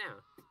kill him right now.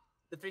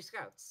 The 3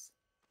 scouts.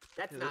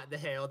 That's Yeah, not the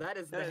hail. That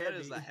is the That heavy.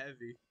 is the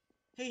heavy.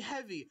 Hey,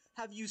 Heavy,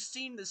 have you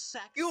seen the You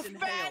Saxton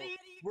fat Hale? idiot!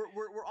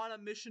 We're on a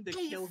mission to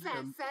kill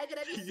him. faggot.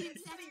 Have you seen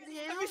Saxton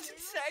Hale? Have you seen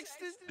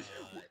Saxton?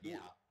 Yeah.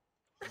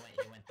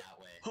 He went that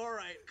way.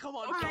 Alright, come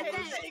on, Alright,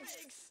 fellas.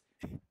 thanks.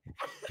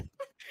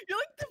 You're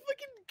like the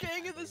fucking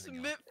gang of this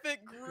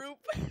Mitfit group.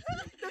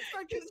 That's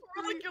fucking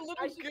We're like your I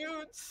little should-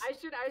 goons.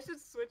 I should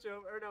switch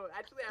over. Or no,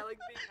 actually, I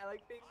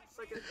like being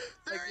fucking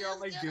like you're all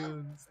like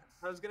goons.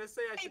 I was gonna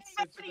say I should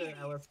switch to the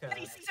LS cast.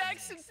 Hey,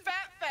 Saxon,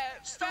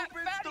 fat.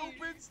 Stupid.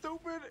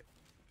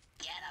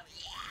 Get him,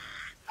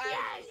 yeah!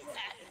 Yes!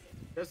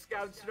 The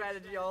scout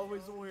strategy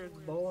always wins,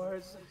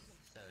 boys.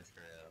 So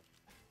true.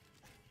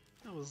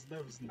 That was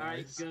All right,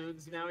 nice.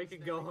 goons. Now we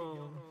can go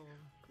home.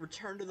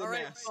 Return to the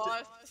Alright, nest.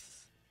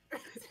 boss.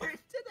 Return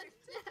to the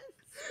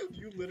nest.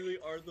 You literally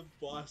are the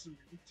boss of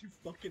 2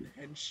 fucking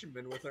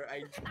henchmen with our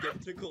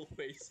identical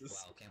faces.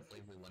 Wow, can't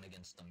believe we went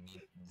against the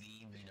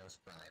Minos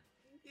Prime.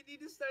 You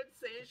need to start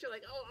saying shit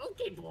like, "Oh,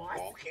 okay, boss."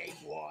 Okay,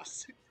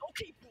 boss.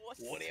 Okay, boss.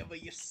 Whatever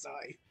you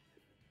say.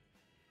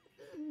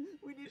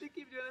 We need to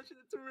keep doing that shit.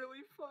 It's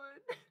really fun.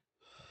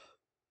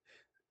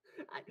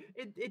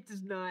 It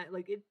does not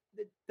like it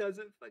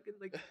doesn't fucking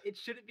like it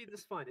shouldn't be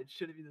this fun. It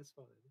shouldn't be this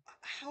fun.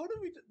 How do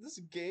we? This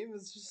game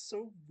is just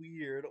so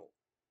weird.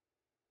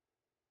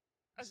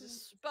 As a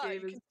This spy,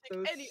 game you is can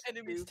so take any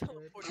enemy's stupid.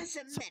 teleporter. As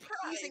a medic,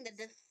 using the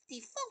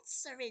default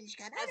syringe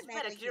gun As automatically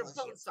medic, your heals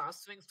you. bolt saw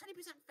swings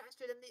 20%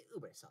 faster than the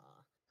Uber saw.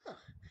 Huh,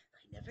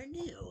 I never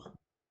knew.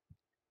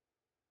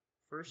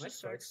 First My it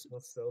shark starts.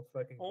 smells so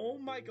fucking. Oh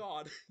good, my dude.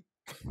 god.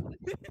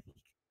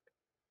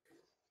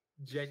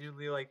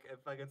 Genuinely, like it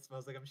fucking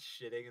smells like I'm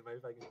shitting in my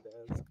fucking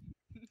desk.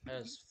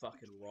 That is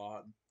fucking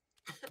rotten.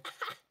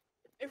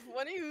 If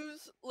one of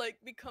you's like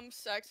becomes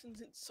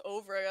Saxons, it's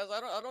over. Guys,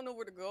 I don't know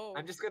where to go.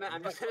 I'm just gonna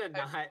not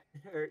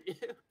hurt you.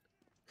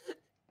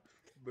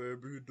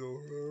 Baby,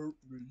 don't hurt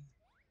me.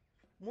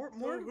 More.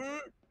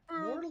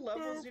 More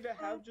levels need to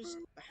have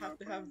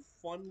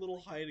fun little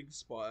hiding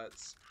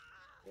spots.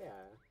 Yeah.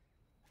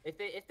 If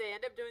they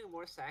end up doing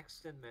more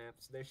Saxton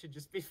maps, there should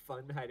just be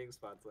fun hiding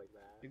spots like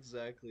that.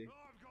 Exactly.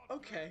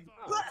 Okay.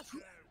 Oh,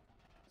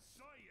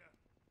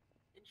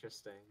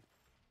 interesting.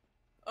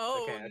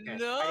 Oh Okay, okay.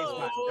 no! Hiding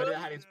spot. Go to the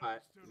hiding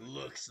spot.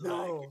 Looks like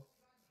No.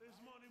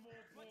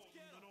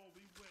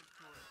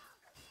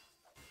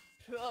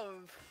 Oh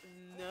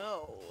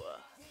no!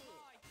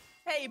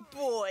 Hey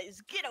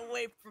boys, get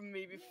away from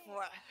me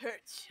before I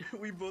hurt you.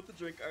 We both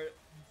drink our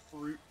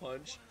fruit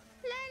punch.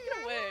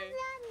 Get away!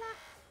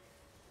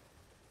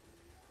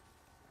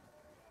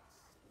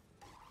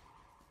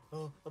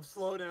 Oh, I'm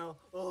slow now.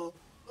 Oh.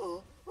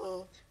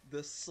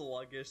 The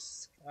sluggish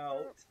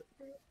scout.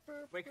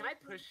 Wait, can I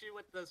push you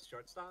with the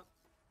shortstop?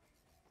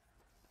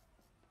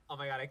 Oh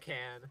my god, I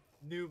can.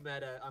 New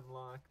meta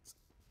unlocked.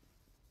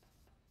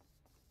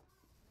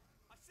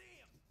 I see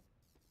him.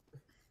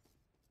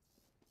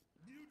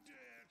 You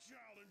dare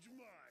challenge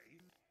me?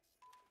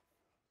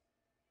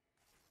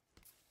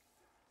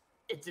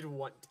 It did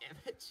 1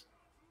 damage.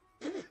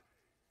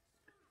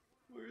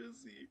 Where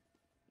is he?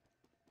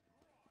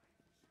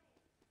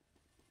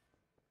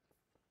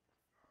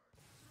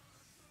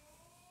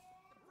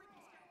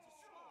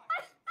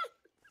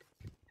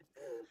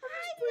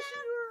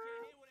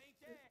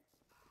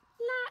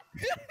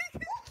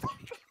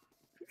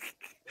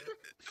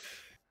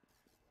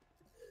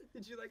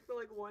 Did you like the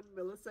 1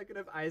 millisecond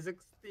of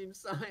Isaac's theme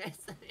song I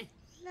sang?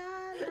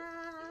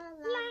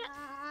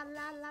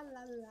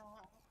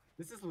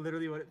 This is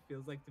literally what it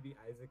feels like to be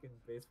Isaac in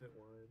Basement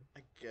 1.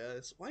 I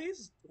guess. Why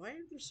are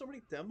there so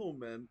many demo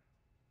men?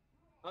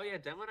 Oh yeah,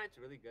 Demo Knight's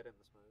really good in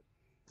this mode.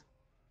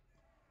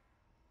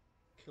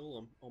 Kill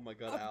him. Oh my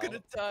god, I'm Al.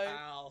 gonna die.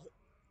 Al.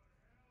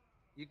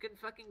 You can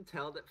fucking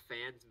tell that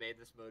fans made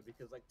this mode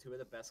because 2 of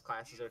the best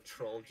classes are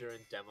Trollger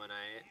and Demo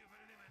Knight.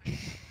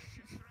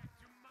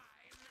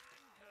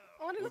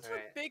 I wonder what's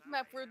Alright. a big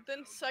map where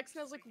then Saxton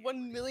has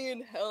 1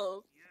 million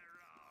health.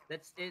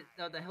 That's it.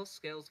 No, the hill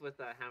scales with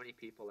how many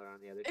people are on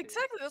the other team.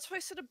 Exactly, that's why I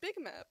said a big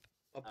map.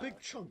 A big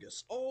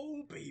chungus.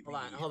 Oh baby.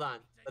 Hold on.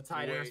 Let's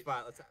hide in our Wait.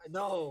 spot.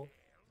 No.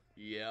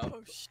 Yep.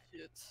 Oh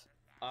shit.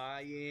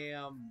 I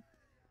am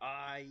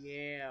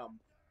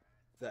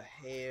the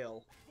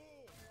hail.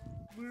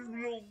 Leave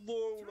me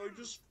alone. I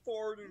just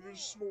farted. It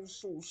smells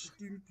so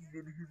stinky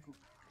in here.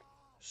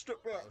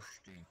 Step back.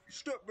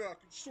 Step back.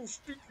 It's so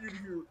stinky in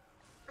here.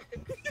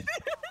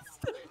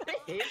 I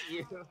hate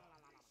you.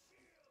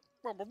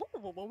 Get out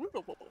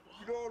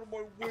of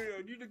my way. I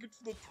need to get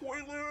to the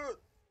toilet.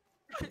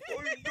 I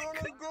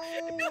gotta go.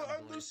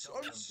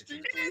 I'm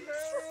stinky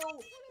hell.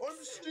 I'm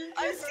stinky I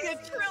see a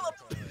hell. trail of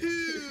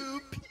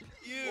poop! Oh,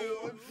 You!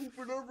 I'm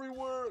pooping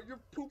everywhere. You're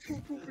poopy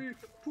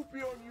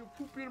on you.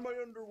 Poopy in my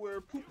underwear.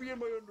 Poopy in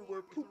my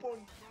underwear.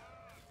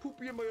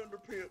 Poopy in my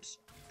underpants.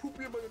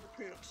 Poopy in my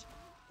underpants.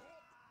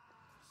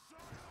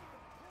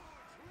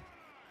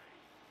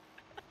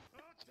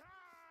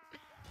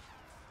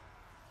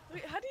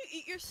 Wait, how do you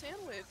eat your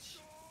sandwich?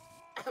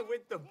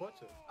 With the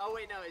button. Oh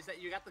wait, no, is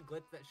that you got the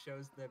glitch that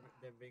shows them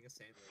being a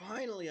sandwich?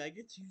 Finally, I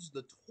get to use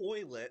the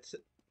toilet.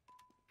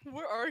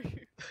 Where are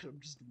you? I'm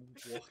just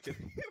walking.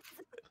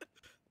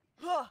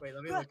 Wait,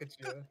 let me look at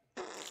you.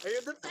 Are you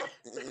in the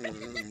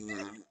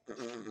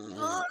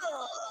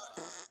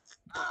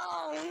Oh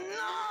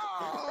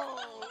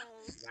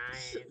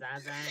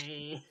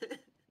Zai.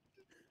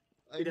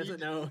 I He doesn't need-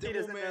 know. He Devil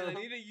doesn't man, know.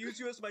 I need to use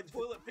you as my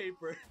toilet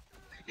paper.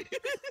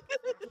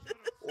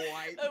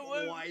 Wipe, I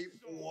won't. wipe.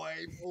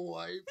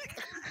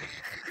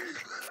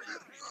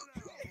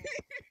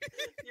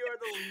 You are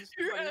the least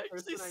You're funny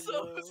actually person I so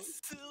know.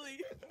 silly.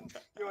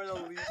 You are the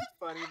least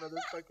funny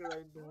motherfucker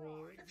I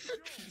know.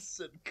 He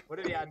said, What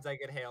are the odds I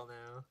get hail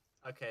now?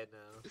 Okay,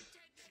 no.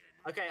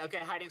 Okay,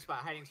 hiding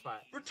spot.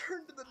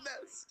 return to the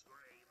nest.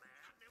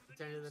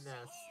 Return to the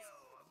nest.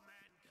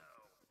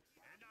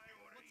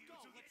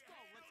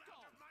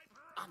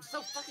 I'm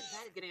so fucking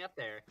bad at getting up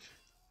there.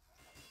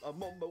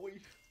 I'm on my way.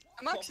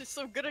 I'm actually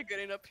so good at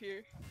getting up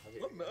here.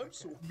 I'm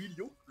so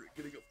mediocre at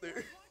getting up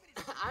there.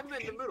 I'm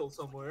in the middle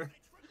somewhere.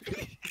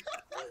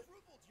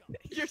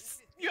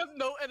 You have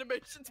no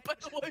animations, by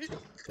the way.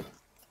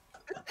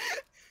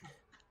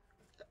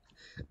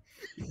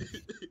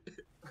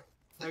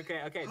 Okay,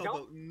 How don't about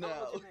look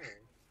now? in there.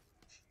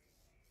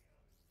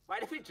 Why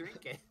did we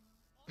drink it?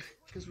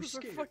 Because we're Those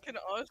are scared. fucking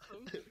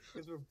awesome.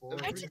 Because we're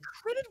bored. I just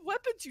critted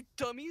weapons, you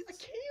dummies. I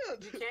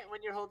can't. You can't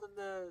when you're holding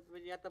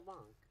when you're at the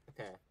bonk.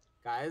 Okay,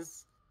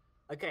 guys.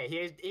 Okay,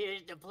 here's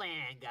the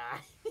plan,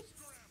 guys.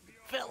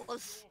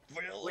 Fellas.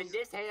 When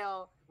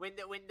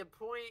the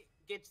point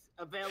gets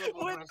available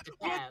for us to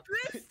With tap,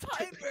 this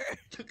timer.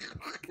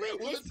 with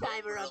Well, this the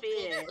timer up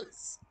here,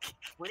 us.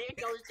 when it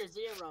goes to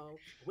 0,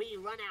 we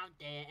run out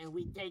there and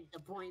we take the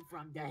point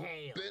from the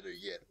hail. Better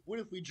yet, what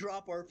if we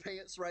drop our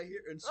pants right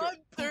here and start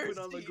I'm pooping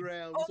on the thirsty.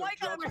 ground? Oh Start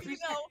my god, dropping- right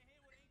now.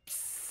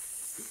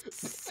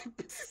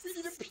 We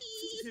need to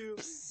pee.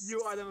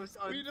 You are the most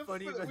We need to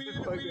unfunny we need to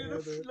motherfucker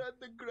ever. flood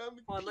the ground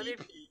with Hold on,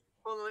 pee.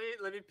 Hold on,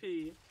 let me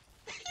pee.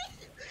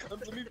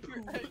 Let me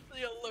poop.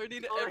 Actually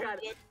alerting Oh my god,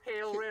 everyone.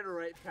 Hale ran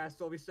right past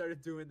while we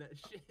started doing that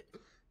shit.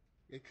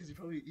 Yeah, because you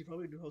probably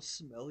knew how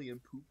smelly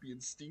and poopy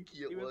and stinky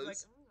it He was like,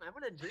 I'm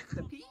gonna drink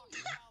the pee.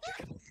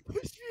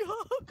 Push me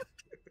up.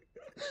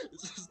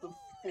 This is the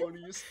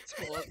funniest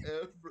taunt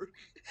ever.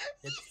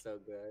 It's so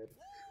good.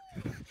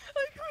 Like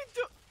we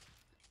don't.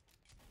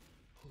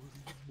 Holy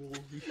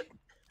moly.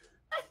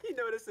 He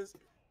notices.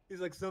 He's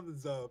like,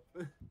 something's up.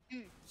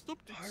 Stop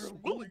this Pyro,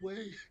 go smelling.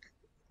 away.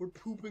 We're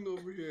pooping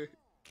over here.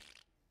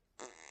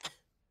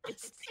 It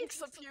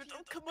stinks up here.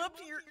 Don't come up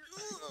here.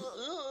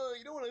 Ugh,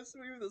 you don't want to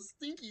swim with the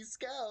stinky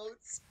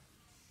scouts.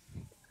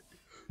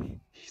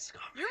 He's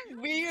coming.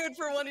 You're weird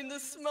for wanting to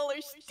smell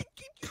our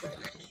stinky poop.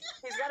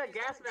 He's got a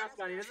gas mask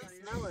on. He doesn't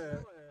smell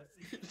it.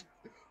 Did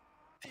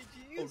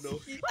you Oh, no.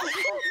 see?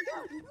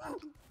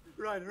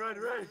 Run, run,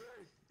 run.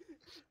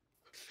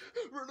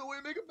 Run away,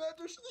 make a mad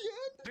dash to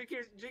the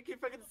end. Drink your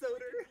fucking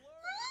soda.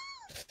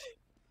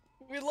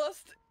 We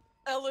lost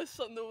Ellis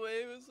on the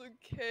way. It was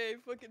okay.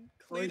 Fucking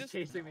Oh, he's Cletus.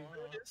 chasing me.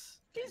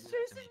 He's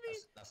chasing me.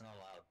 That's not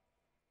allowed.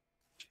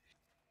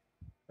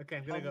 Okay,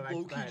 I'm gonna go back I'm to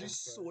low-key hiding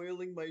just spot.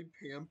 soiling my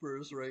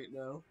Pampers right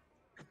now.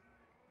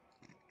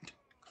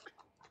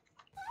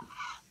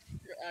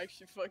 You're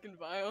actually fucking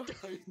vile.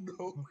 I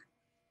know.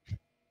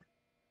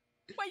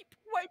 Wipe,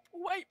 wipe,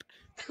 wipe.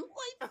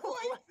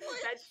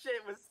 That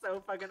shit was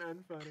so fucking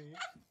unfunny.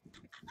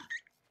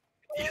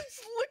 He's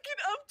looking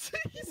up to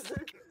his.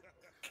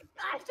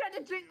 I tried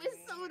to drink this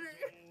soda.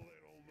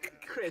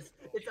 Chris,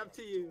 it's up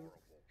to you.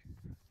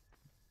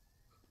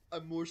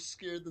 I'm more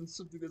scared than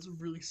something that's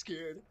really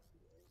scared.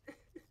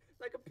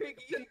 Like a piggy.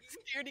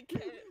 Scaredy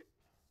cat.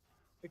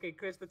 Okay,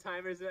 Chris, the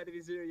timer is about to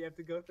be 0. You have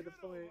to go for the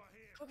point.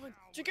 Come on,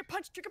 drink a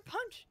punch, drink a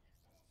punch.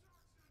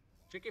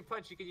 Drink your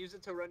punch. You can use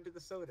it to run to the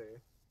soda.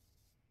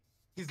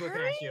 He's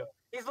looking at you.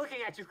 He's looking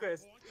at you,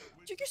 Chris.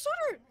 Drink your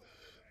soda.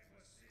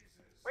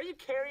 Why are you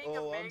carrying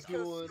Oh, a I'm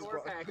mango doing store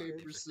rock, package?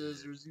 paper,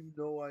 scissors. You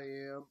know I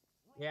am.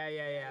 Yeah.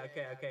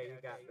 Okay, you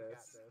got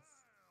this.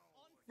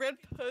 Red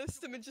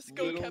post him and just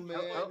go Little cap.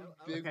 man,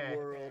 big okay.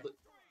 world.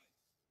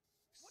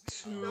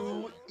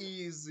 Too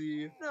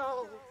easy.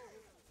 No.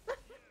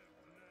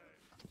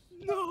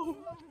 No.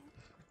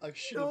 I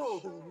should have.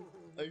 No.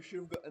 I should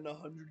have gotten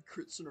 100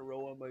 crits in a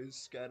row on my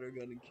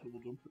scattergun and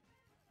killed him.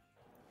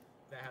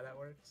 Is that how that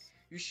works?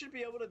 You should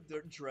be able to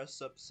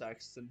dress up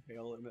Saxton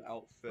Hale in an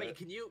outfit. Wait,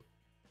 can you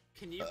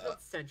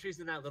put sentries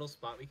in that little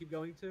spot we keep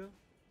going to?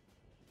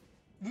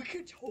 We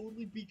could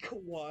totally be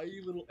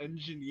kawaii little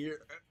engineers.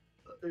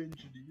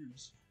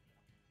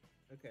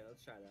 Okay,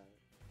 let's try that.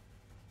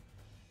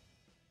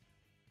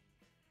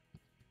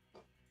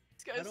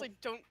 These guys like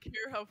don't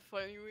care how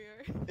funny we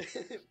are.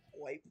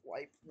 Wipe,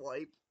 wipe,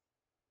 wipe.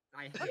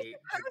 I How hate.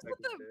 is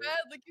that bad?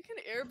 Like you can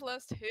air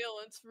blast hail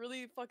and it's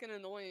really fucking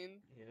annoying.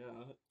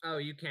 Yeah. Oh,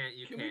 you can't.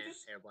 You Can we can't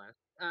just- air blast.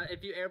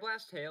 If you air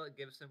blast hail, it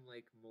gives him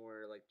like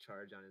more like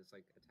charge on his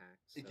like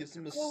attacks. It so gives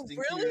him a Oh, stinkier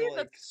really?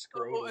 like That's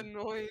so scrotum.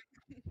 annoying.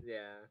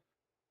 Yeah.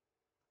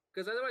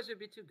 Because otherwise it'd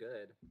be too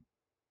good.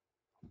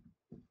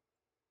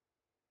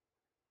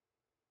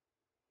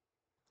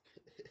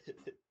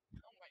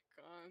 Oh my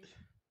god.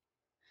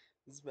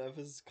 This map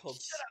is called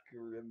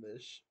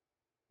Skirmish.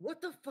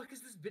 What the fuck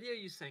is this video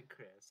you sent,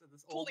 Chris? Of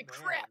this old Holy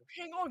man? crap!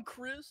 Hang on,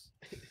 Chris.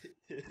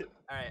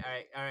 All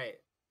right.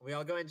 We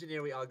all go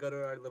engineer. We all go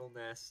to our little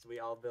nest. We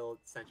all build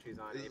sentries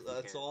on it. if we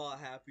That's can. all a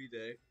happy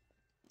day.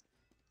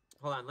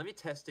 Hold on. Let me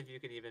test if you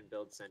can even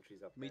build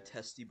sentries up Me there.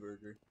 testy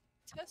burger.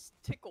 Test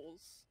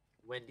tickles.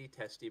 Wendy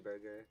Testy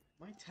Burger.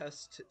 My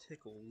test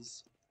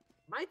tickles.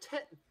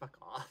 Fuck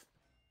off.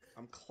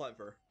 I'm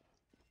clever.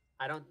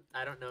 I don't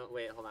know.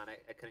 Wait, hold on.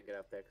 I couldn't get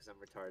up there because I'm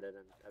retarded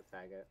and a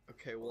faggot.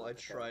 Okay, well I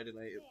tried and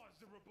I.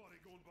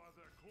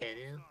 Can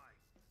you?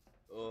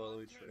 Oh, let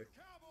me try.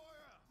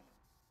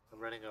 I'm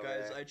running over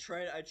Guys, there.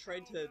 I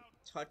tried to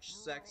touch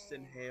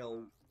Saxton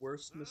Hale.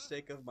 Worst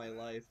mistake of my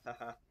life.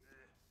 Haha.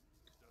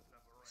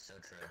 So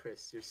true.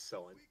 Chris, you're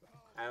so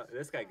unfunny.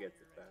 This guy gets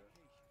it though.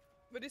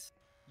 But it's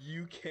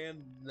You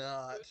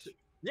cannot.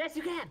 Yes,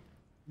 you can.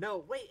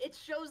 No, wait. It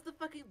shows the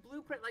fucking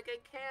blueprint like I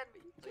can,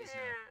 but you Please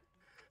can't.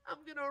 I'm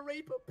gonna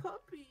rape a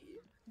puppy.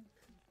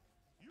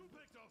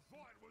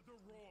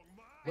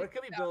 Where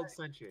can we build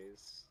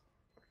sentries?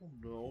 Oh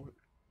no.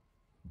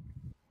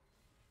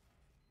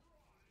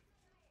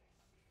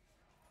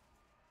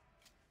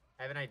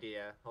 I have an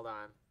idea. Hold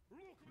on.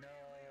 No.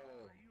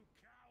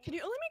 can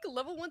you only make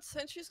level 1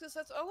 sentries? Because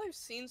that's all I've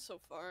seen so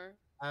far.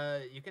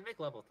 You can make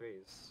level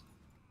 3s.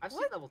 I've seen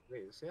What? level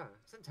 3s. Yeah, I've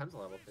seen tons of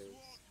level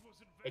 3s.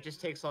 It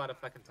just takes a lot of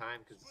fucking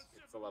time because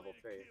it's a level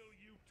 3.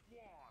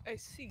 I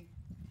see.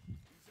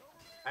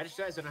 I just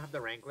realized I don't have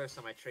the Wrangler,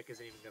 so my trick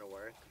isn't even gonna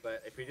work.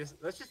 But if we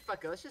let's just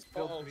fuck it. Let's just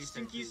build Uh-oh, 3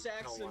 Stinky sentries in a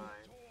Saxon. line.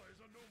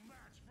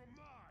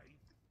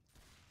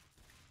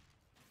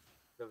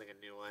 Building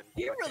a new one.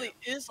 He Fuck really him.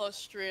 is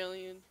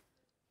Australian.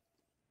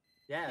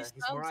 Yeah, he he's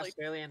more sounds like-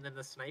 Australian than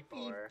the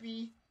sniper.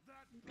 Beep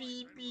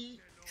beep beep.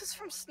 He's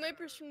from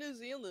Snipers from New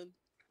Zealand.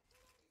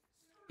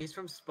 He's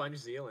from Sponge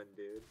Zealand,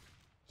 dude.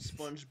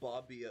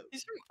 SpongeBob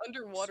He's from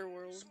Underwater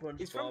World. SpongeBob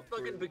He's from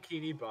fucking for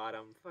Bikini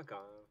Bottom. Fuck off.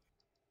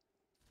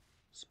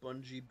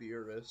 Spongy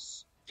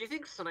Beerus. Do you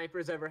think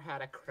Snipers ever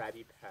had a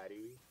Krabby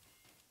Patty?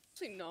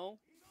 Say no.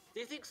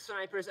 Do you think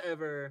Snipers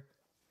ever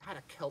had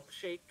a kelp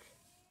shake?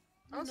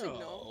 I'll say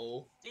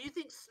no. Do you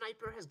think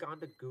Sniper has gone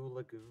to Goo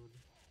Lagoon?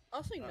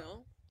 I'll say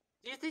no.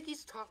 Do you think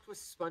he's talked with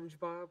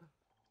SpongeBob?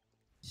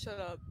 Shut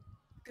up.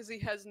 Because he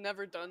has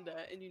never done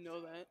that, and you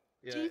know that.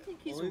 Yeah, Do you think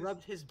he's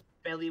rubbed his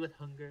belly with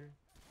hunger?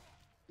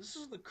 This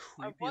is the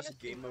wanna creepiest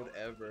game mode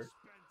ever.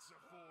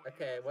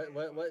 Okay,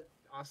 what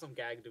awesome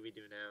gag do we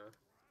do now?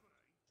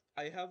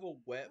 I have a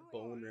wet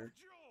boner.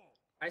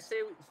 I say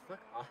fuck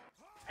off.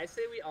 I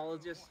say we all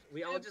just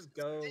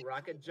go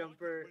rocket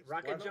jumper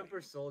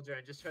soldier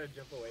and just try to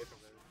jump away from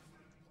him.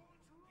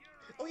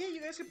 Oh yeah,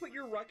 you guys can put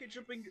your rocket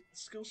jumping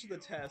skills to the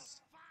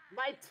test.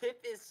 My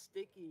tip is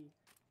sticky.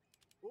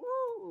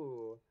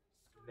 Woo!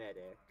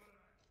 Medic.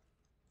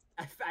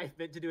 I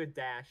meant to do a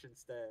dash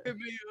instead. Hit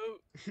me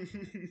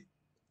up.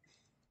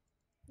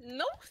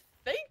 No,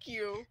 thank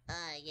you.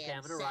 I Okay, I'm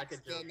am gonna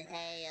rocket Saxton jump.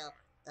 Hale.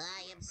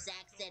 I am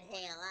Saxton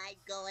Hale. I'm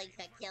going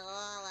to kill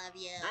all of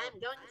you. I'm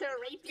going to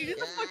rape Did you you. get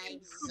the fucking I'm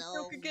poop so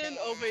joke again?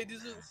 mad. Oh wait,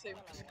 these are the same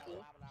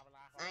people.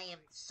 I am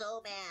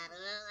so mad.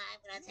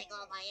 I'm gonna take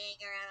all my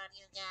anger out on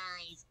you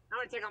guys. I'm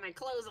gonna take all my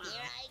clothes off.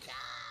 Here I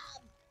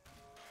come.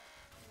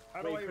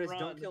 How do Wait, I Chris, run?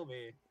 don't kill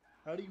me.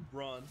 How do you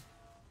run?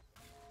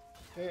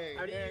 Hey,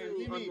 How do you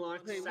leave me,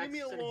 unlock hey, leave me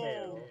Saxton alone.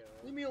 Hale?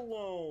 Leave me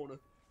alone.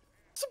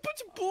 It's a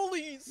bunch of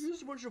bullies.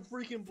 There's a bunch of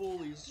freaking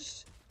bullies.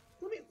 Just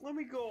let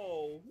me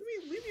go.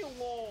 Leave me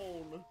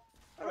alone.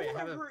 I Wait, don't want to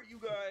have a- hurt you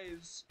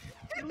guys.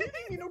 You're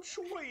leaving me no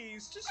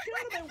choice. Just get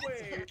out of my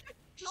way.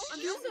 Just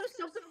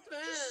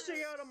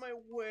stay out of my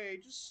way.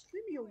 Just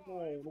leave me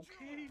alone,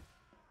 okay?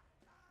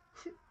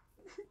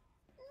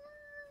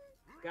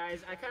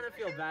 Guys, I kind of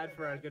feel bad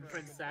for our good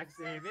friend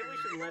Saxton here. Maybe we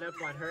should let up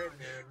on hurting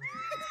him.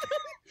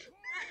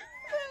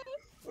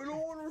 I don't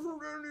want to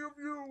hurt any of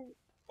you.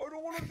 I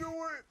don't want to do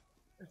it.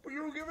 But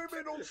you're giving me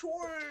no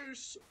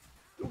choice.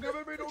 You're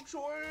giving me no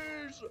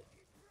choice.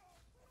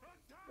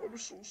 I'm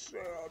so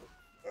sad.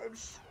 I'm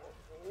so...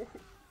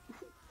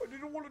 I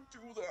didn't want to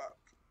do that.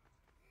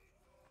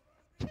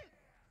 To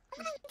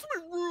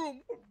my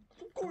room.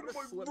 I'm going to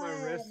gonna slit my my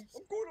room. wrists.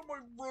 I'm going to my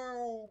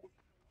room.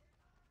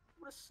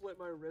 I'm gonna slit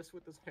my wrist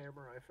with this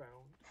hammer I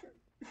found.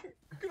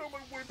 Get out of my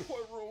way,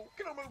 Pyro.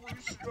 Get out of my way,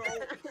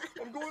 Scout.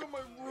 I'm going to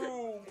my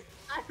room.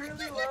 I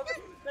really love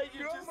it that you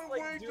Get out of just my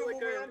like way, do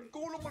like Doubleman. a I'm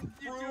going to my room.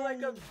 you do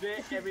like a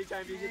bit every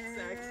time you get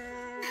sex.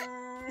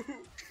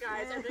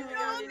 Guys, I'm thinking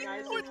out the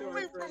nice Get away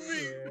story from from me.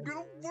 here. Get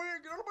away.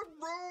 Get out of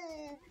my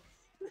room.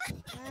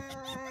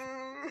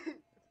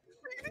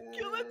 You're gonna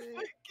kill that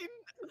fucking.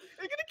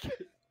 You're gonna kill.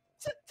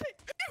 Hey,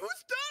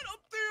 who's that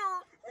up there?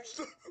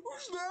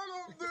 Who's that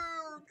up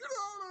there? Get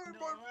out of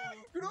my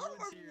Get out of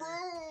my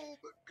room.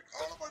 Get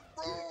out of my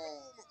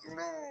room.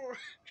 No.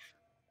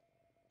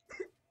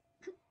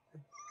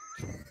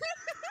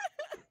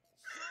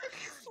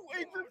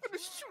 Wait, we're gonna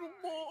shoot him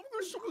all. I'm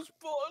gonna shoot his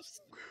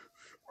boss.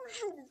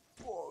 Show me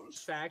boss.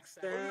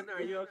 Saxton,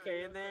 are you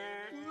okay in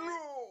there?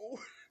 No.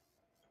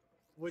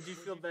 Would you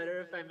feel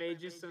better if I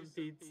made you some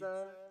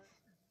pizza?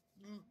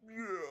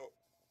 Yeah.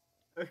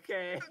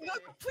 Okay. No,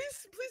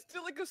 please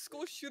do like a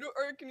school shooter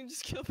arc and you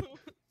just kill them.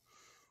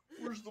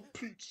 Where's the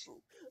pizza?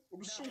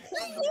 I'm so I'm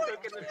hungry.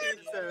 cooking the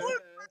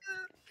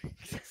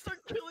pizza. Start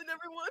killing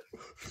everyone.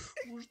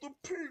 Where's the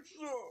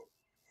pizza?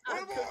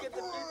 I'm cooking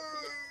the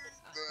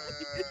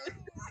pizza.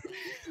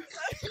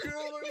 God, I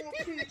want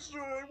pizza.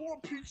 I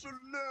want pizza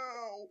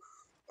now.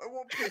 I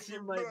want pizza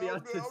You might be now,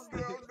 autistic.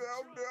 now.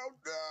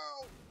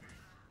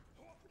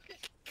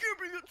 Give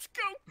me, let's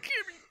go.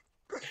 Give me.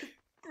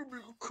 Give me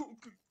a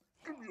cookie.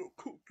 Give me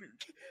a cookie.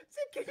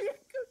 Give me a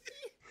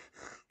cookie.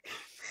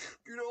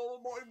 Get out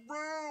of my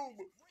room.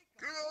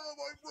 Get out of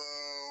my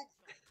room.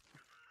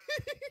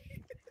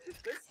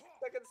 This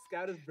second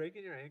scout is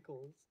breaking your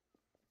ankles.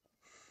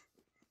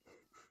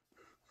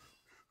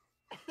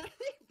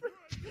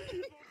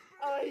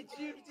 Oh, he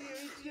jumped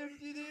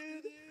you,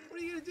 dude. What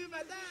are you gonna do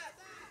about that?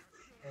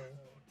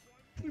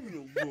 Leave me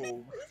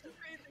alone.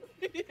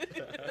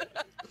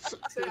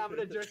 Say I'm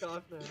gonna jerk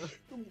off now.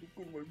 I'm gonna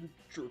go to my room and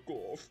jerk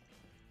off.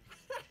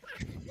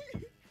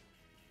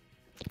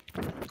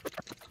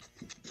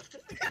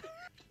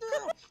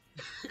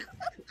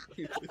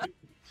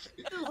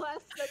 The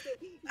last second,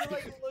 you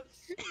like looked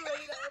straight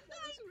up.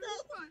 That was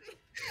really funny.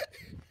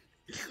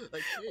 I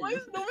can't. Why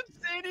is no one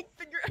saying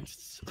anything? You're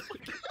actually so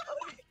fucking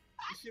funny.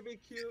 Should be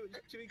cute.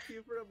 Should be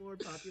cute for a more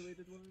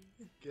populated one.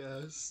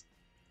 Guess.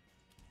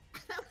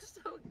 That was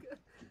so good.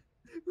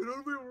 Get out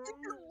of my room.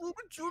 Your room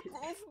and jerk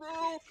off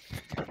now.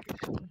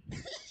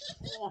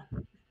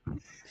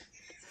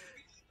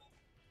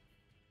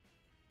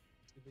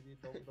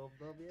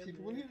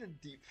 People need to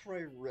deep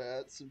fry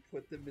rats and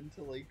put them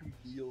into like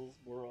meals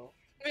more often.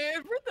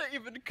 Man, where'd that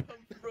even come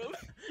from?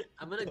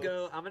 I'm gonna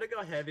go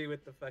heavy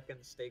with the fucking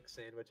steak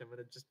sandwich. I'm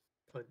gonna just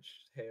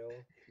punch Hale.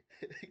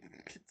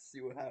 Let's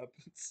see what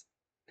happens.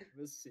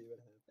 Let's see what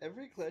happens.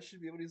 Every class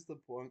should be able to use the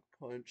bonk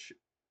punch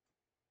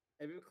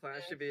Every class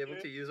Yeah, should be able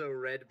sure. to use a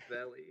red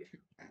belly.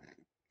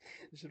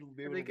 They should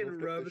be And able they to can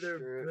lift up rub the their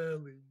shirt,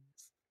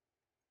 bellies.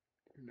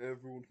 and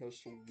everyone has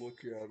to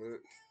look at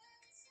it.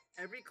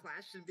 Every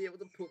class should be able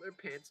to pull their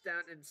pants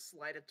down and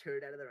slide a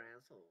turd out of their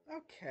asshole.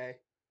 Okay.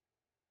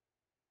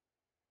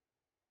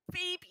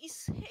 Baby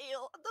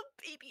Hale, the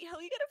baby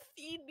Hale, you gotta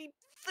feed me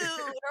food,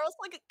 or else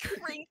like a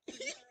cranky.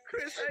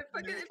 Chris, it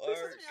pisses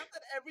me off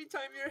that every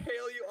time you're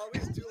Hale, you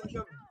always do like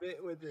a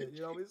bit with it.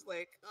 You're always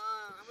like,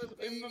 I'm a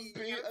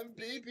baby. I'm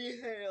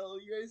baby Hale.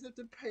 You guys have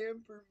to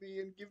pamper me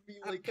and give me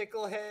I'm like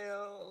pickle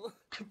Hale.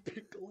 a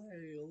pickle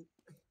Hale.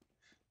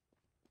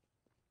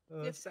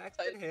 Yes,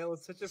 Saxton Hale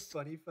is such a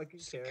funny fucking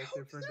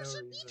character for no There's a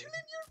reason. Legion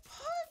in your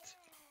pot.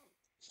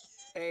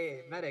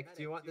 Hey, medic,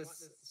 do you want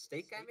this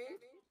steak I made?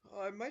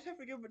 I might have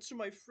to give it to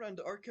my friend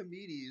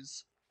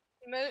Archimedes.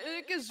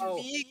 Medic is Oh.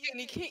 vegan,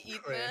 he can't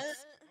eat Chris.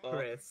 that.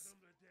 Chris.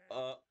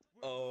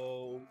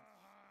 Oh.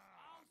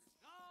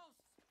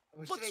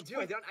 What should I do?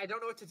 I don't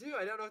know what to do.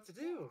 I don't know what to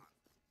do.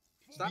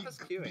 Stop us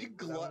queuing. Be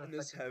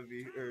gluttonous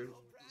heavy, or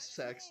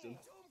Saxton.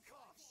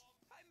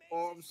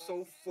 Oh, I'm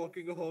so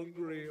fucking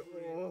hungry.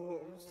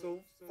 Oh, I'm so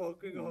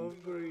fucking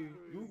hungry.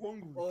 You're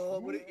hungry. Oh,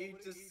 I'm gonna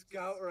eat this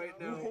scout right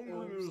now. You're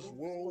hungry Oh, as so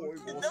well, I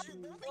fucking must.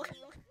 hungry.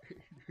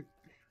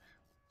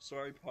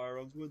 Sorry,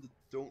 Pyro. I'm doing the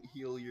don't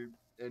heal your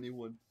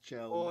anyone Oh,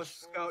 challenge.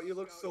 Scout, you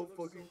look so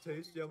fucking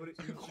tasty. I'm gonna eat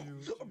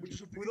you. I'm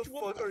just Who the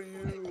fuck are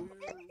you?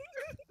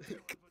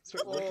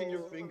 Start licking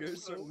your Oh, fingers. I'm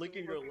Start so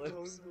licking your fucking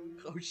lips. hungry.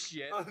 Oh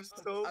shit. I'm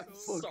so I'm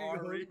fucking sorry.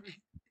 hungry.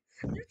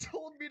 You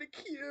told me to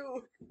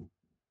queue.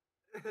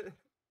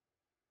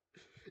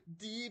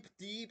 Deep.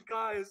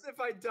 Guys, if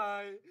I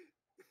die.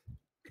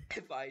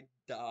 If I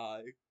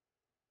die.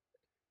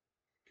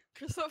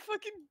 Cause that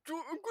fucking I'm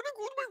gonna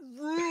go to my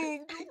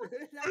room.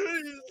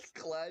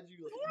 Glad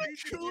you I wanna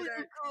kill you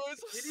guys.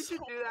 You need to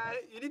do that.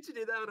 You need to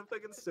do that on a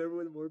fucking server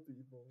with more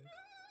people.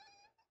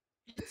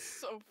 It's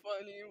so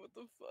funny. What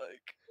the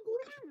fuck?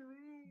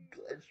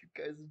 Glad you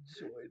guys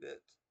enjoyed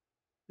it.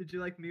 Did you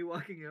like me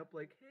walking up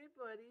like, hey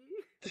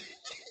buddy?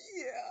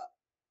 Yeah.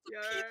 You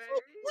Pizza?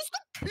 alright? Where's the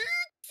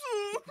pizza?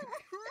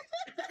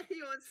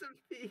 You want some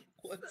pizza?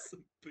 Want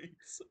some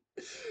pizza?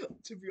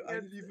 To be, I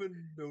didn't even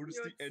notice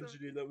you the want some-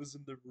 engineer that was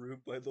in the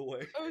room, by the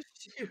way. Oh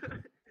shit!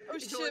 Oh You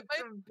shit! want I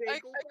some I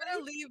bagel gotta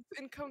bites? leave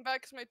and come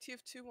back because my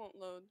TF2 won't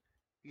load.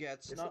 Yeah,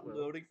 it's Yes, not it will.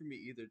 loading for me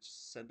either.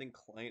 Just sending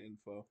client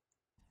info.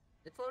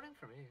 It's loading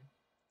for me.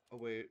 Oh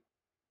wait.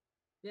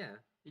 Yeah,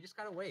 you just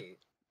gotta wait.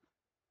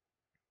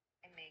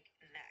 And make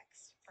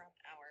next from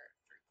our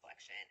fruit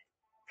collection.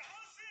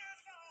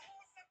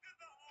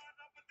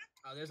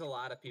 Oh, there's a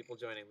lot of people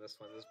joining this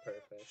one. This is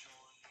perfect.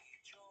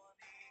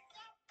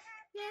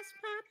 Yes,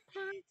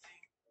 Papa.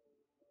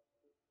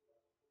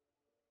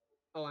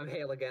 Oh, I'm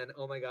Hale again.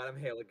 Oh my god, I'm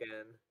Hale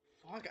again.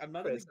 Fuck, I'm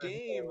not Chris, in the I'm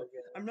game. Hale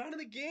again. I'm not in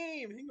the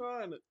game. Hang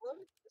on.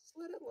 Just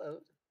let it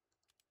load.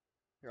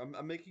 Here,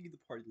 I'm making you the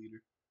party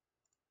leader.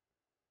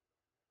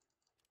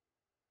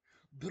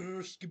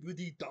 Brr,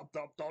 skibidi, dop,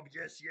 dop, dop,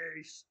 yes.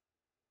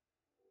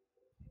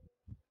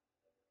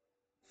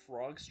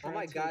 Frogs Oh trying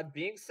my to... god,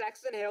 being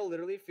Saxton Hale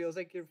literally feels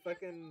like you're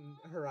fucking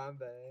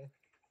Harambe.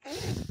 I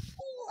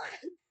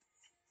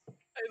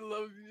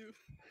love you.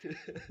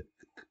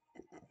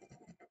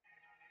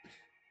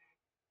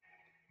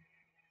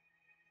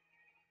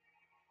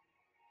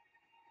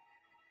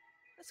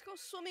 Let's go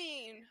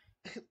swimming.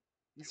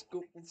 Let's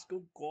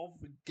go golf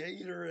with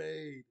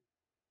Gatorade.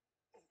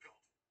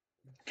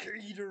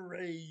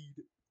 Gatorade.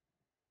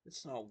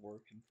 It's not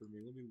working for me.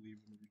 Let me leave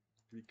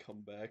and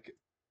come back.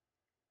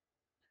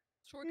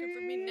 It's working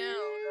for me now.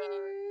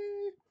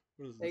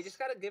 What is Hey, you this? just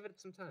gotta give it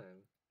some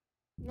time.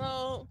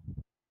 No,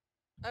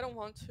 I don't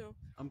want to.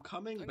 I'm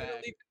coming I'm back.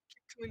 gonna leave and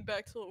keep coming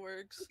back till it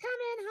works.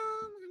 Coming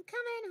home, I'm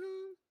coming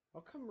home. How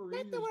come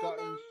Marie the has world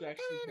gotten know,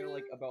 Saxton here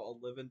like coming about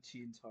 11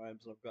 times and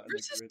I've gotten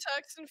Versus like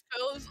Saxton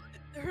Fells,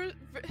 her.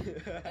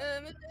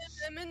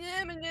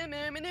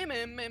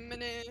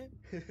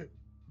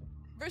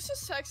 Versus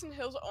Saxon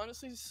Hill's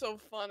honestly so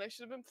fun. I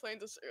should have been playing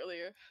this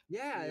earlier.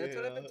 Yeah, that's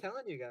what I've been Yeah.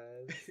 telling you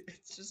guys.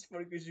 It's just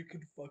funny because you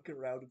can fuck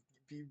around and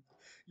be.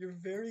 You're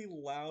very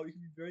loud, you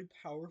can be very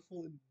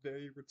powerful and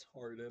very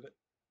retarded.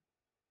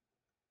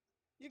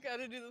 You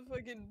gotta do the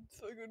fucking.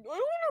 I don't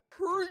wanna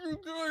hurt you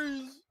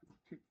guys!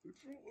 I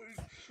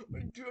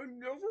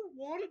never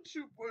wanted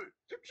to, but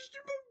they're just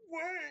in my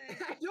way.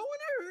 I don't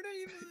want to hurt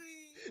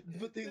anybody.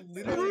 But they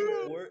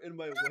literally weren't in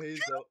my way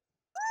though.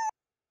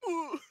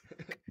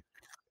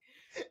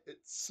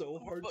 It's so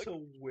hard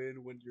to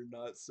win when you're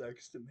not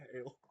Saxton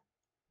Hale.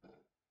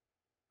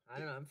 I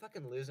don't know, I'm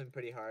fucking losing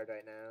pretty hard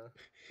right now.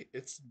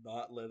 It's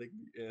not letting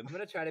me in. I'm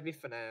gonna try to be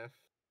FNAF. 50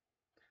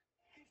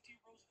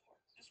 Rosa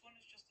Parks. This one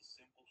is just a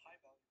simple high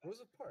value.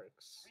 Rosa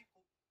Parks.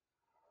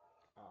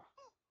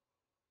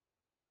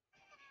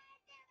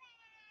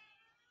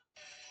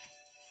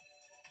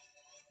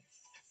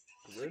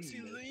 Sexy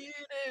Grimace. lady!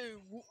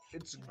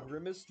 It's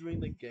Grimace doing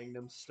the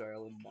Gangnam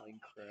Style in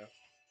Minecraft.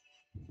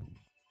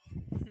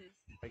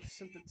 I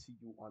sent it to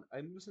you on.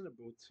 I'm sending it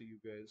both to you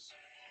guys.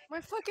 My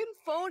fucking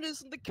phone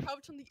is on the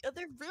couch in the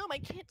other room. I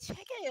can't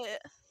check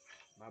it.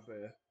 My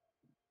bad.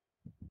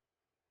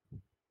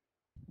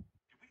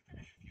 Did we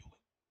finish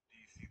fueling? Do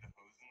you see the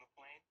hose in the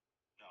plane?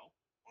 No?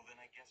 Well,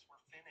 then I guess we're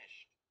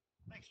finished.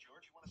 Thanks,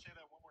 George. You want to say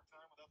that one more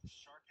time without the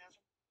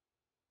sarcasm?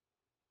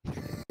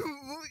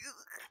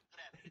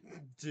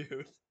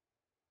 Dude.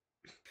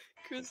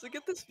 Chris, look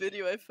at this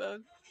video I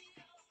found.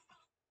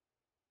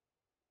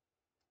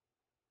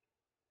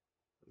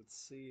 Let's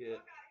see it.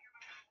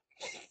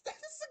 That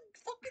is a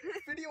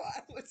fucking video I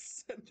was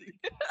sending.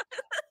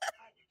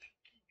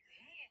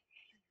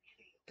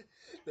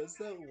 That's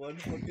that one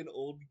fucking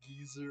old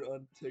geezer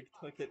on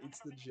TikTok that eats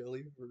the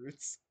jelly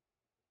fruits.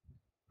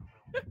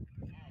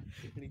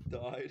 And he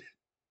died.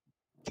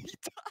 He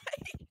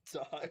died.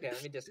 Died. Okay,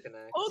 let me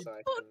disconnect Oh, so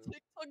I oh, can.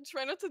 TikTok,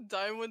 try not to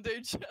die one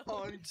day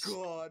Oh challenge.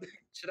 god.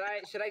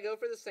 Should I go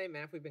for the same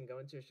map we've been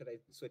going to, or should I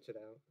switch it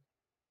out?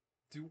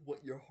 Do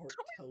what your heart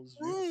tells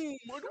you. Boom,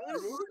 I'm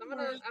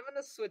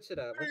gonna switch it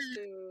up. Let's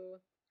do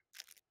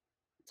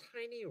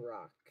Tiny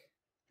Rock.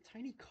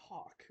 Tiny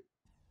cock.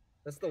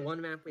 That's the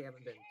one map we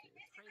haven't been to.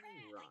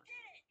 Tiny Rock.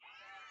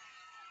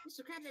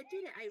 Mr. Krabs, I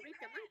did it! I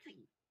raped a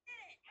monkey!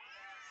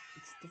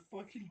 It's the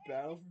fucking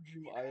Battle for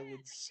Dream Island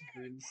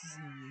screen. This is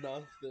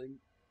nothing.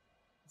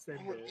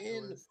 Send We're it. I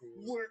in. wanna see it.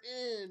 We're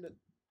in.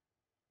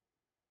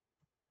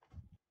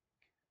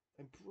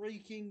 I'm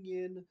breaking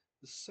in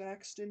the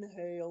Saxton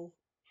Hail.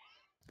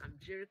 I'm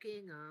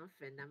jerking off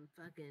and I'm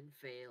fucking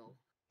fail.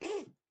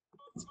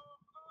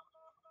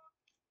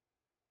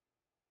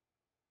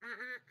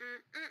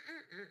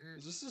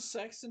 Is this a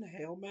Saxton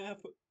Hail map?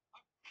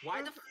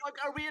 Why the fuck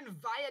are we in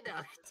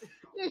Viaduct?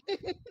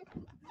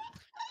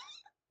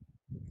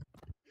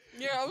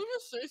 Yeah, I was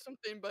gonna say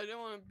something, but I didn't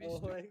want to be Oh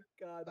stupid.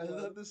 my god. I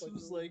why thought the this fuck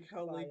was are we like in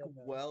how like Viaduct?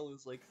 Well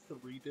is like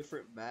 3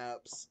 different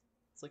maps.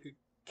 It's like a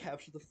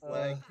capture the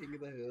flag, King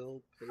of the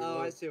Hill. Oh, I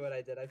Payload. see what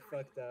I did. I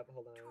fucked up.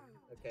 Hold on.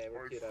 Okay,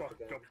 we're queued up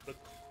again. the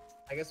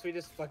I guess we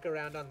just fuck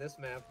around on this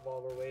map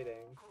while we're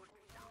waiting.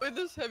 Wait,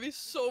 this heavy's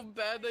so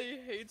bad that he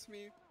hates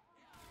me.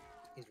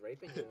 He's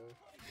raping you.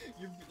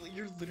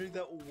 You're literally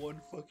that one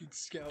fucking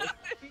scout.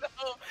 I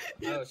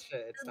know. Oh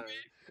shit, it's time.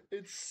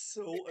 It's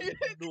so It's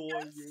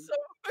annoying.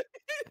 so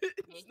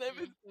it's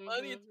never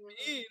funny, it's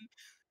mean.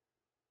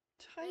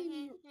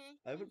 Tiny.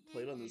 I haven't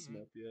played on this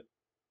map yet.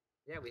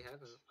 Yeah, we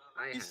haven't.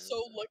 I He's haven't.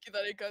 so lucky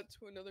that I got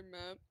to another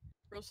map.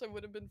 Or else I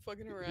would have been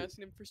fucking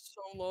harassing him for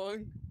so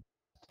long.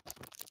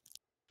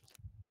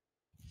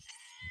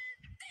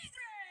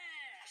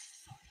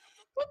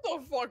 What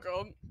the fuck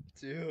up?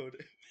 Dude.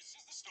 This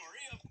is the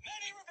story of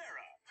Manny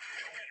Rivera,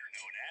 better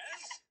known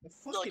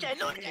as... I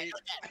fucking hate-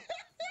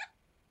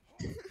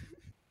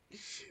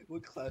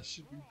 What class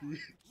should we be?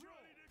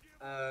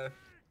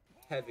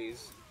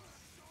 Heavies.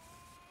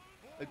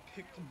 I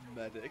picked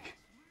medic.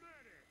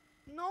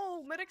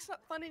 No, medic's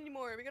not fun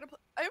anymore. We gotta play.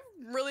 I'm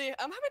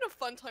having a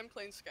fun time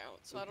playing Scout,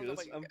 so I don't know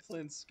about you I'm guys.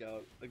 playing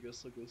scout. I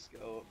guess I'll go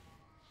scout.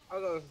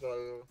 I'll go with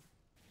Blue.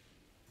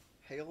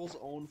 Hale's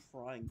own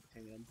frying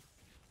pan.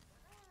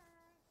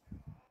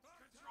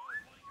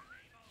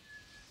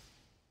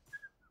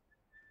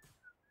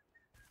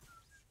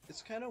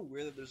 It's kind of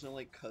weird that there's no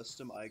like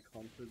custom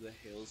icon for the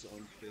Hale's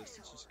own fist.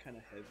 It's just kind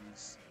of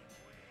heavy's.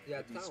 Yeah,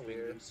 it's Heavy's kind of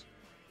weird. fingers.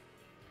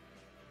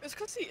 It's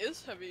because he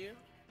is heavy.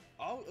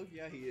 Oh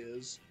yeah, he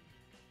is.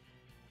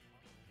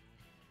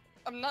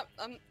 I'm not.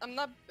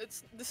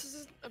 This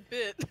isn't a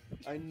bit.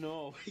 I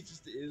know. He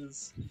just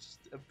is. He's just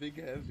a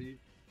big heavy.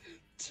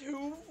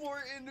 2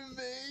 for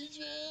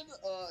invasion.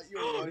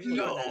 You're We should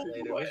go on right. that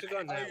later. We should go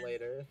on that I-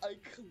 later. I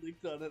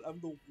clicked on it. I'm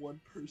the one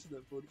person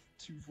that voted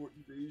for 2 for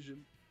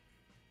invasion.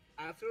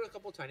 After a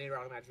couple Tiny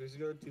Rock matches, we should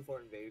go to 2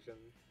 for Invasion.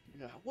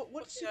 Yeah.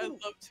 What's Yeah, I the-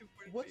 love 2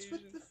 What's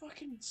with the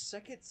fucking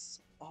second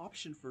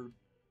option for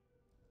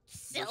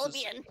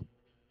Sylvian?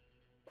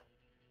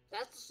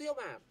 That's the seal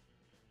map.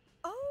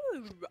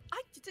 Oh,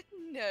 I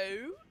didn't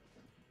know.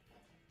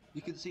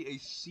 You can see a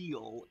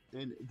seal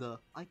in the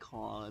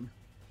icon.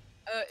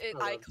 I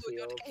love could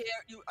not seals. care.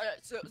 You are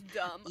so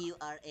dumb. You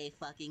are a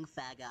fucking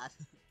faggot.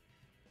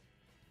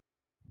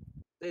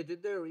 They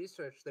did their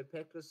research. They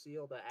picked a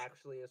seal that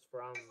actually is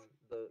from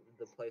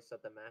the place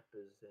that the map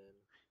is in.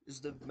 Is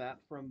the map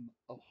from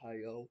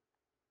Ohio?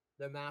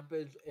 The map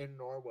is in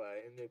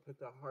Norway, and they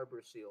picked a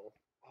harbor seal.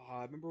 Oh,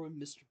 I remember when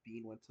Mr.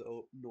 Bean went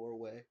to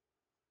Norway.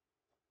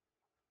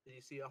 Did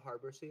you see a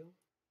harbor seal?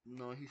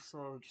 No, he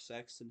saw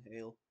Saxton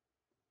Hale.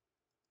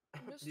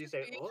 Did you Mr.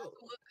 say, Bean oh?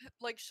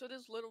 like showed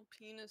his little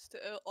penis to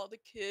all the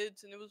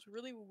kids, and it was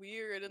really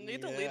weird. And they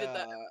deleted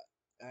that.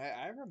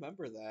 I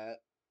remember that.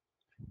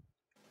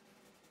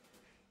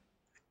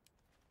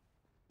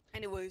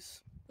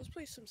 Anyways, let's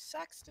play some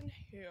Saxton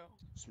Hill.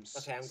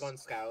 Okay, I'm going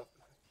scout.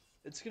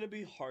 It's gonna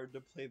be hard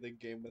to play the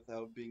game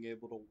without being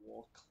able to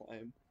wall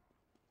climb.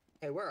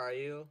 Hey, where are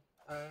you?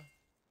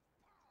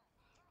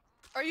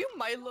 Are you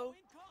Milo?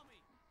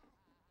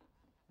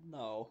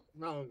 No,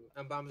 No,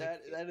 I'm bombing.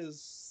 that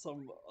is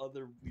some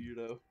other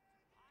weirdo.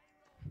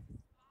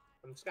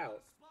 I'm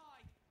scout.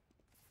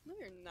 No,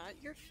 you're not.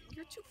 You're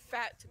too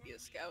fat to be a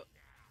scout.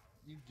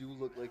 You do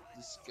look like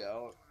the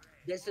scout.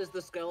 This is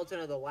the skeleton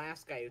of the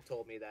last guy who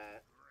told me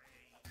that.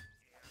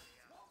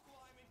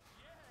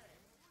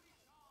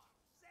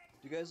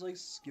 Do you guys like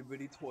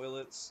skibbity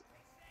toilets?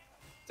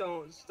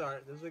 Don't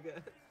start this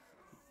again.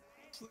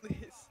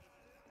 Please.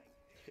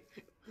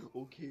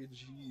 Okay,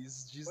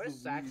 jeez Where's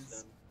Louise.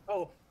 Saxton?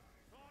 Oh!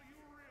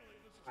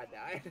 I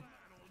died.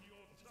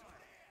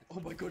 Oh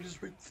my god,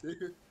 he's right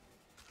there.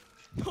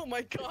 Oh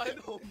my god.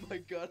 Oh my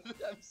god,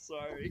 I'm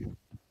sorry.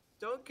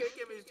 Don't kick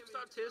him, he's just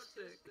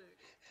autistic.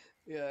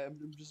 Yeah, I'm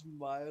just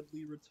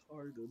mildly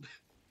retarded.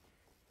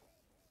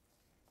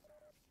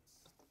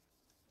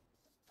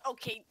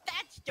 Okay,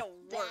 that's the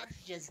worst.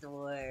 That's just the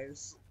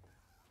worst.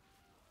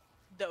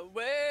 The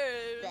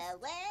worst. The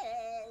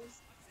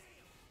worst.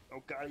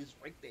 Oh god, he's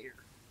right there.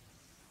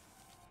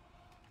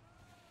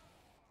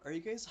 Are you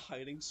guys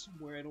hiding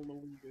somewhere? I don't know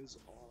where you guys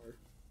are.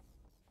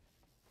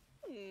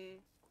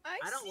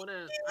 I don't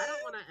wanna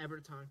ever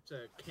talk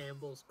to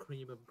Campbell's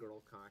Cream of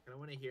Girl Cock. I don't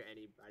wanna hear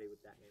anybody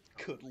with that name.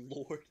 talk. Good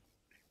lord.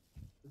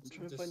 I'm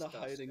trying to find a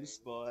hiding disgusting.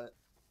 spot.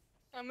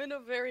 I'm in a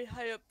very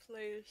high up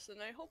place,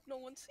 and I hope no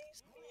one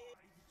sees me.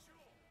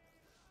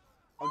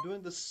 I'm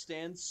doing the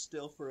stand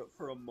still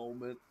for a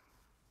moment.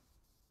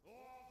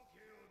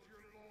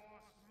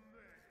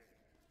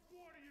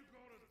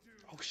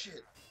 Oh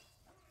shit.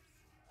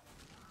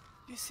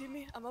 Do you see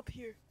me? I'm up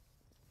here.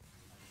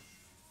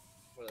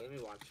 Wait, let me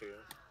watch you.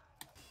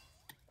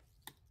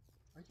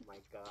 Oh my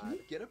Can god. you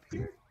get up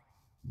here?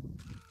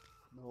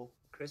 No.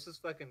 Chris is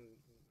fucking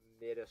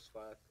mid as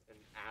fuck, and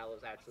Al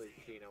is actually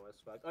Kino as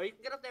fuck. Oh, you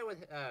can get up there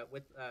with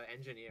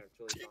Engineer. It's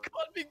really You fun.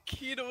 called me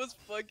keto as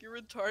fuck, you're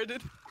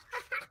retarded.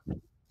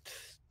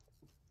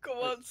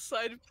 Go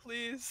outside,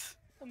 please.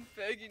 I'm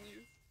begging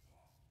you.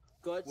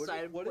 Go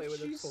outside and What play did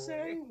with she a toy.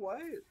 say?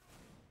 What?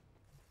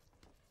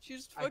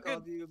 She's I fucking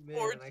called you mid,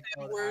 four and I 10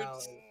 called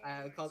words.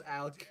 Al. I called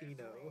Al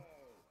Kino.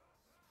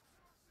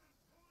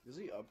 Is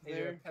he up And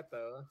you're there?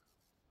 Peppo.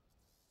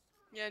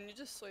 Yeah, and you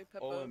just soy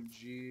pepper.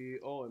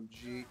 OMG,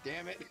 OMG.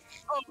 Damn it.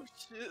 Oh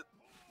shit.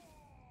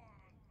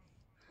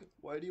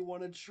 Why do you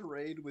want to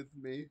trade with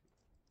me?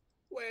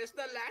 Where's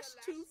the last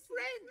two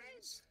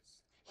friends?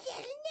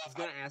 He's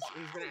gonna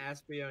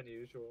ask me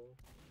unusual.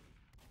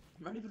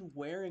 I'm not even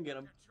wearing it.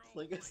 I'm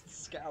playing as the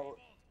scout.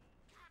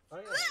 Oh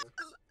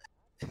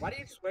yeah. Why do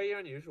you swear you're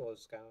unusual,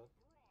 Scout?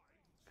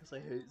 Because I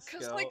hate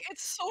Cause scout. like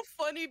it's so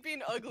funny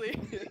being ugly.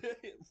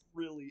 It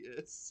really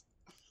is.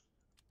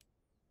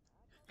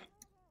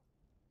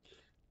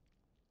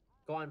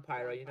 Go on,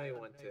 Pyro. You know you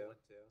want to.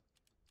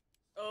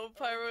 Oh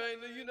Pyro, I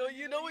know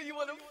you know what you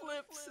wanna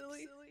flip,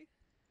 silly.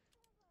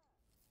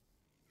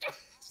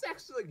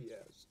 Saxton, like,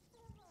 yes.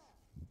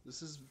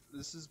 This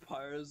is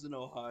Pyros in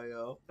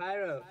Ohio.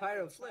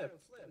 Pyro, flip.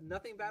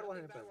 Nothing bad will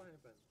happen.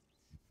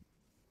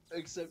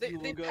 Except They you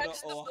will go to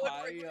patched the flood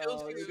where it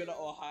kills Ohio. you. You're gonna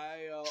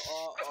Ohio.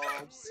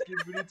 Uh-oh.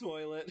 Skibbity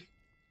toilet.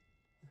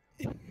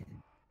 They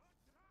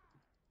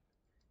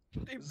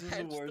This is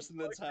patched worse than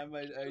the time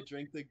I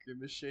drank the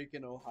Grimace Shake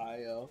in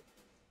Ohio.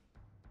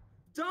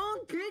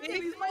 Don't kick him.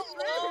 Leave He's him my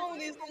alone.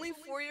 friend. He's only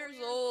 4 years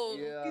old.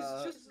 Yeah.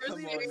 He's just Come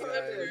really on,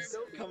 retarded. guys.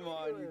 Don't Come kick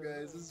on, you him.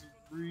 guys. This is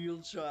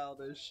real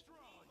childish.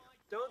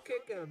 Don't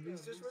kick him.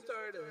 He's just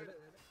retarded.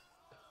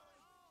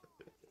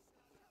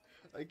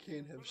 I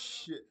can't have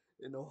shit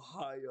in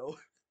Ohio.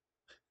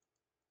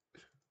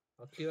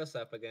 I'll cue us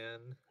up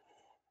again.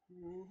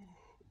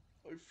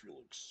 I feel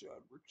like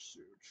Sandwich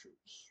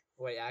Sanchez.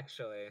 Wait,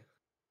 actually.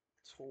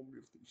 Tell me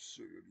if they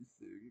say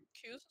anything.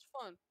 Q's is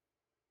fun.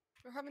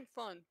 We're having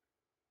fun.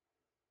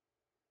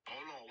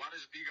 Hold on, why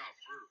does B got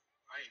fur?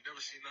 I ain't never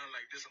seen nothing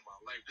like this in my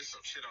life. This some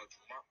shit out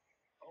your mouth.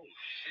 Oh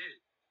shit.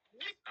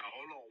 Now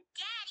hold on.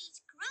 Daddy's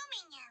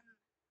grooming him.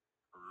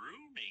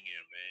 Grooming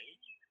him, man.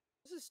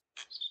 This is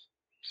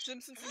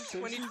Simpsons in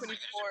Simpsons? 2024.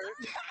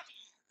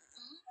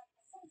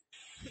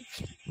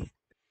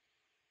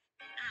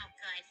 Oh,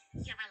 good.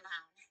 You're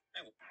alone.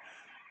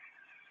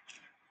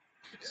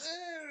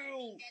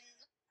 Ew!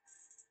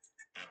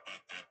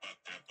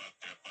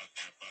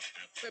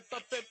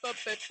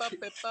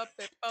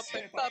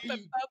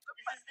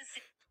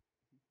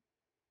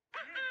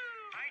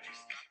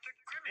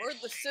 We're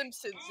the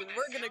Simpsons and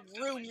we're gonna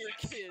groom your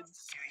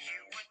kids. Do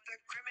you want the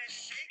Grimace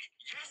Shake?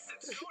 Yes,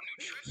 it's so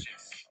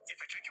nutritious. If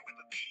I drink it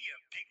with a B, a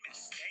big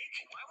mistake?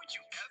 Why would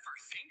you ever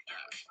think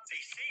that?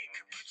 They say it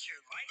could put your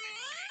life at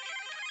stake.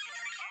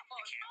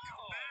 You can't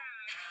go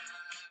back.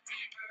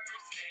 Happy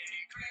birthday,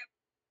 Grim.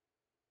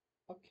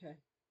 Okay.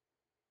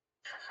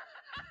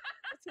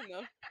 That's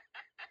enough.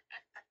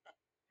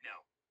 No.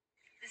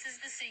 This is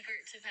the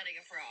secret to petting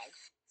a frog.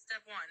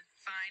 Step 1,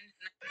 find.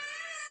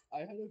 I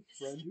had a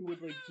friend who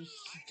would like just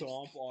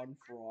stomp on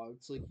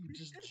frogs, like he'd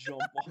just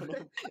jump on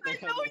them. I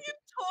know you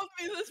told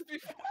me this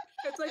before.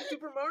 It's like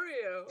Super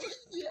Mario.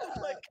 Yeah.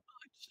 Oh my god,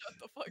 shut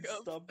the fuck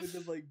up. Stomping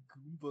them like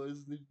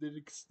Goombas,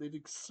 they'd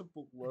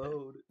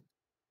explode.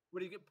 What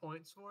do you get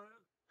points for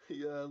it?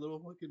 Yeah, a little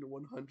fucking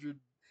 100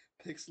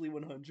 pixely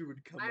 100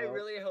 would come I out.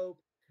 really hope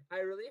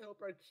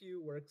our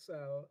queue works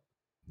out.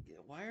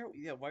 Yeah,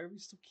 why are we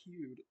still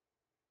queued?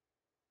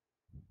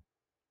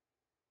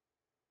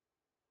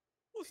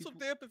 What's so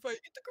damp if I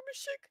eat the grimace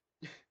shake?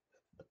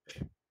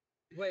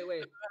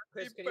 Wait,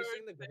 Chris, Happy can you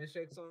sing the Grimace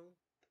Shake song?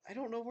 I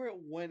don't know where it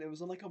went. It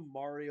was on like a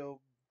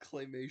Mario No,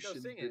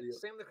 claymation sing video. it.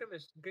 Sing the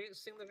Grimace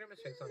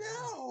Shake song.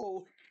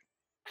 No.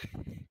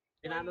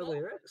 You not know the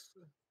lyrics?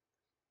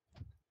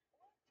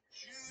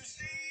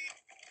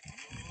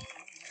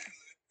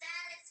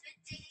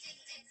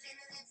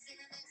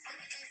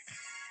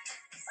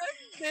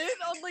 I've been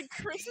on like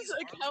Chris's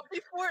account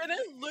before, and I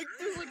looked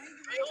through like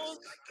real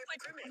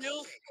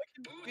fucking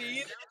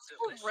feed. It's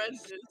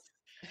horrendous.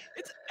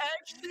 It's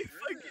actually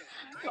fucking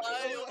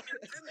vile.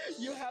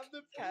 You have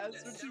the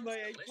password to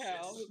my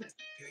account. I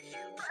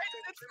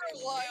did for a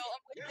while.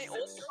 I'm like, my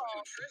old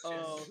song.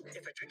 Oh.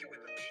 If I drink it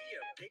with a be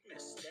a big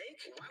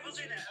mistake, why would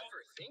you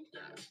ever think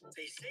that?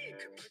 They say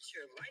it could put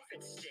your life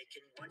at stake,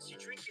 and once you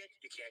drink it,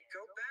 you can't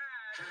go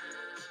back.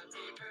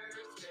 Happy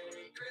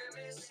birthday,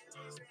 Grimace.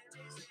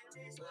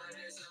 What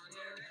is on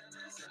your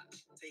lips?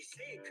 They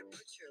say it could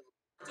put your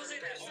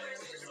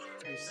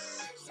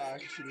This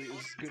actually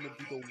is gonna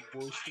be the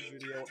worst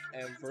video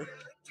ever.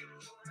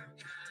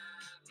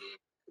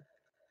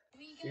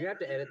 You have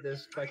to edit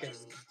this fucking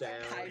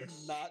down. I'm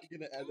not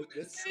gonna edit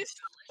this.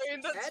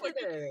 And that's Edit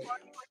fucking it.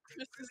 like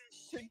Chris's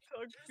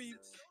TikTok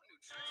feeds.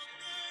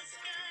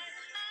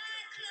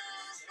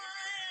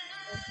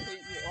 I'll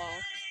hate you all.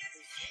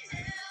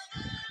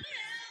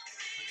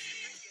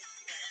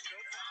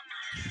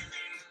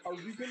 Are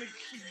we gonna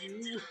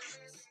queue?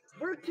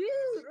 We're cute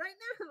right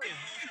now.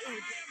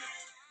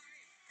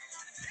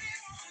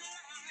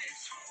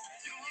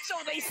 So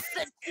they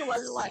sent you a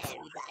letter.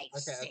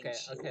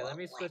 Okay. Let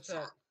me switch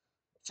up.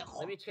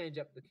 Let me change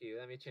up the queue.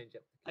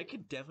 I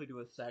could definitely do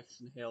a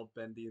Saxton Hale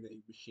Bendy in the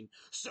ink machine.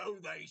 So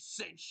they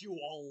sent you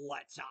a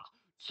letter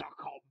to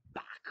come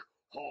back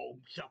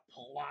home to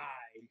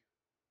play.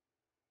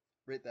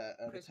 Rate that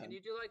out of Chris, 10. can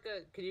you do like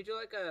a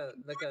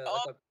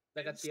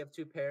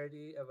TF2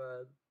 parody of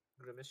a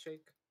Grimace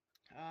Shake?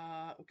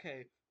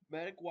 Okay.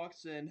 Medic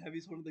walks in,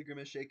 Heavy's holding the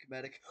Grimace Shake,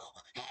 Medic,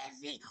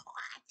 Heavy,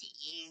 what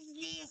is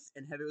this?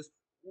 And Heavy was,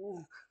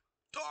 oh,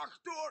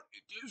 Doctor,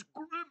 it is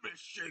Grimace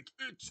Shake,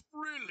 it's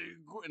really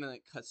good. And then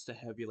it cuts to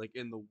Heavy, like,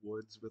 in the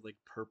woods with, like,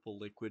 purple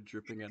liquid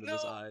dripping out of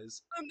his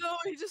eyes. Oh no,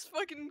 he just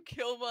fucking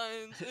kill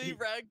mines. He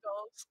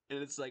ragdolls. And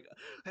it's like,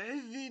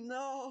 Heavy,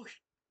 no!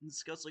 And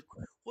Scott's like,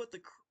 what the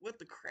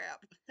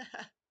crap?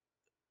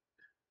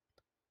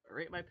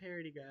 Rate my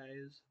parody,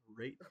 guys.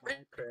 Rate my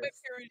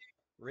parody.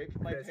 Rate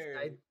my Chris,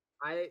 parody.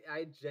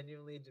 I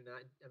genuinely do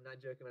not. I'm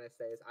not joking when I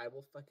say this. I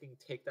will fucking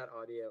take that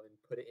audio and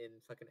put it in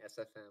fucking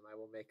SFM. I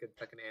will make a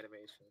fucking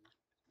animation.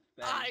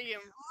 I am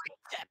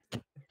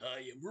Retep.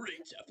 I am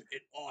Retep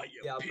and I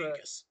am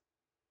Pegasus.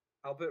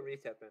 I'll put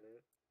Retep in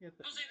it. Yeah,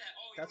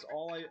 that's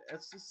all I.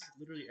 That's just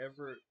literally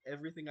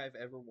everything I've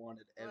ever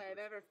wanted. Ever. All I've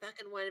ever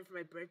fucking wanted for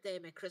my birthday,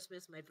 my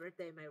Christmas, my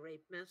birthday, my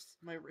rapeness,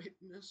 my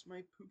rapeness,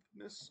 my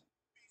poopness,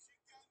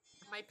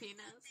 my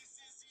penis.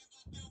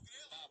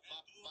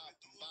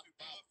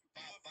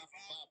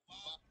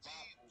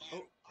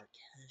 Oh, our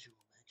casual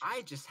magic.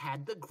 I just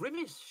had the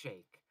Grimace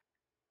Shake.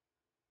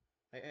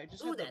 I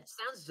just. Ooh, that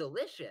sounds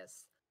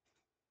delicious.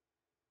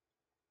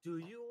 Do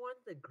you want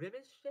the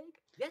Grimace Shake?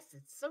 Yes,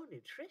 it's so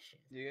nutritious.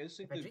 Do you guys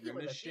think the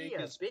Grimace Shake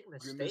is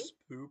Grimace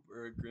poop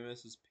or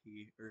Grimace's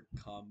pee or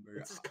cum or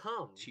it's his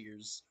cum.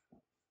 Tears?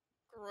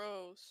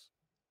 Gross.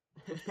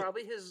 It's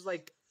probably his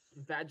like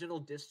vaginal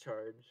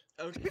discharge.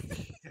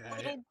 Okay.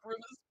 Little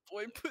Grimace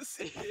boy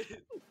pussy.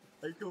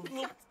 Did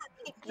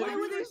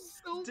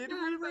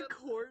we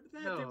record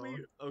that? No. Did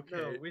we? Okay.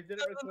 No, we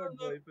didn't record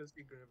boy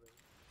pussy Grimace.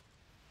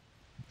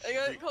 I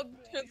got called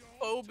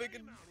transphobic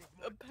and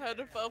a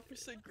pedophile for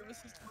saying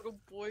Grimace's little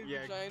boy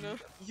vagina.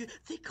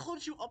 They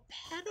called you a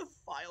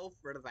pedophile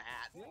for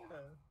that.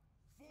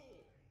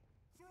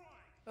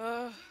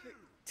 Yeah.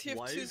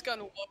 TF2's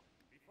gonna whoop.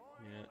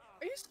 Yeah.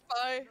 Are you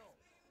spy?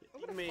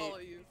 I'm gonna follow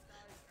you.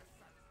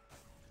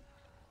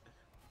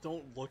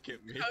 Don't look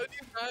at me. How do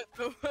you not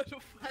know how to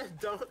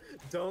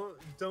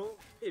don't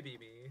pibby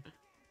me.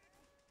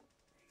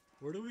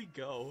 Where do we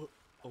go?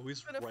 Oh,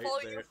 he's I'm gonna right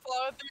follow there. your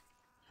father.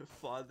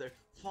 Father,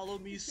 follow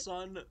me,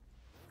 son.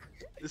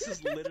 This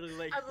is literally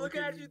like I'm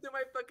looking at you through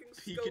my fucking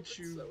scope.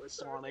 Pikachu,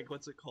 Sonic.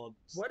 What's it called?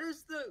 What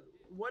is the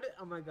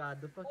Oh my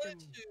god, the fucking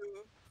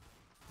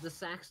the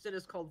Saxton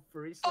is called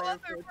Furry Father,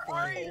 Slayer. where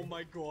are you? Oh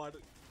my god.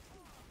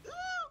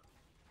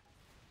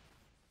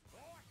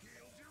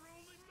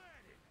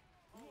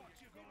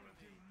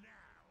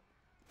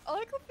 I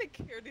like that they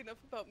cared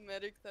enough about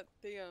Medic that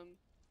they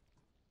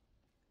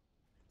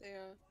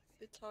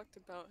talked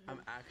about him.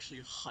 I'm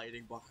actually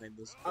hiding behind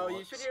this box. Oh,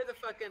 you should hear the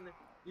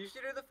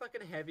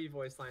fucking heavy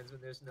voice lines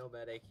when there's no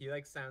Medic. He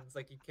like sounds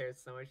like he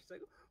cares so much. He's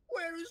like,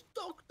 "Where is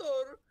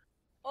Doctor?"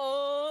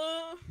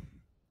 Oh,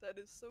 that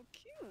is so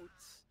cute.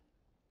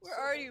 Where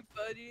are you,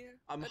 buddy?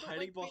 I'm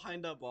hiding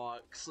behind a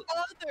box.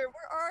 Father,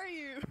 where are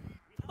you?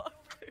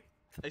 Father.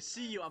 I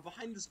see you. I'm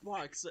behind this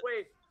box.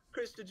 Wait,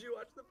 Chris, did you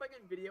watch the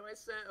fucking video I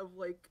sent of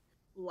like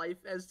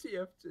life as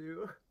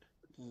TF2?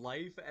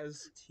 Life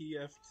as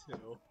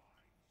TF2.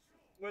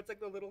 Where it's like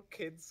the little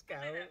kid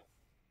scout.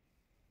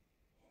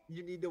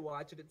 You need to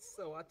watch it. It's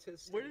so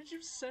autistic. Where did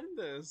you send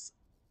this?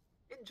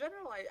 In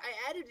general, I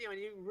added you and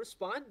you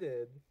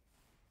responded.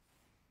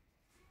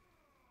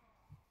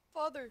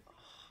 Father.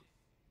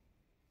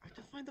 I have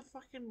to find the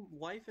fucking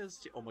life as.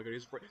 Oh my god,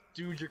 he's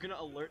dude. You're gonna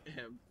alert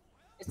him.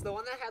 It's the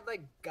one that had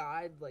like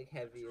God like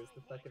heavy as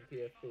the fucking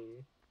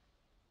PFP.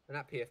 Or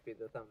not PFP,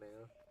 the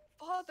thumbnail.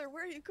 Father,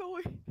 where are you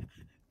going?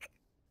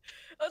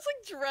 That's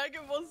like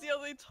Dragon Ball Z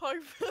how they talk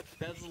about.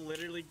 That's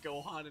literally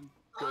Gohan and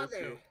Father!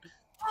 Goku.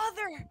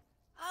 Father,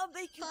 I'll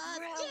make you Fuck,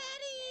 proud.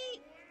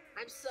 Daddy!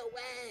 I'm so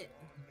wet!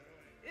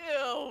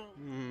 Ew.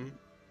 Hmm.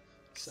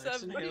 Seven.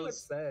 Saxton What do you would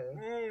Hales. say?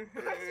 Hey,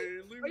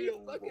 leave Why are me you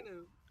alone. fucking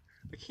him?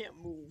 I can't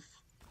move.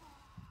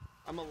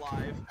 I'm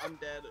alive. I'm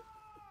dead.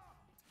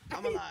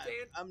 I'm alive.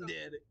 I'm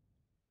dead.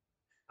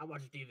 I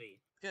watch TV.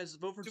 Guys,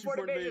 vote for 2-4 2-4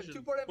 invasion. invasion.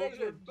 2-4 Vote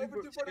invasion. for- Vote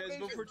for 2-4 Guys,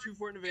 vote for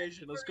 2-4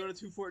 invasion. Let's go to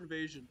 2-4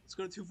 invasion. Let's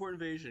go to 2-4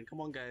 invasion.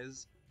 Come on,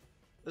 guys.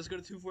 Let's go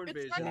to 2-4 It's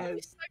invasion. not gonna be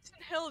Yes.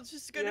 Saxton Hill, it's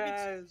just gonna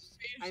Yes.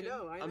 be I invasion.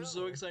 know, I know. I'm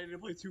so excited to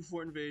play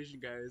 2-4 invasion,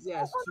 guys. Yes,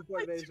 I wanna 2-4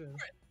 play invasion.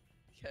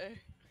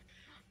 Okay.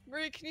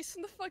 Marie, can you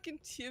send the fucking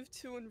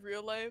TF2 in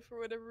real life or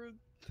whatever?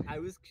 I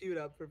was queued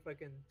up for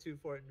fucking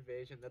 2-4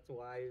 invasion. That's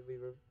why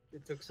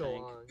it took so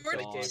Thank long. You So I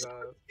already gave just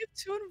up.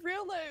 TF2 in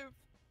real life.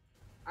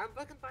 I'm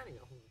fucking finding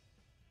it.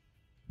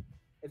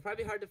 It'd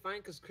probably be hard to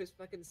find because Chris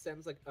fucking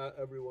sends like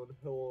everyone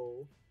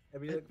hello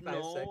every like 5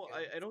 No,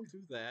 seconds. I don't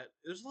do that.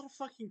 There's a lot of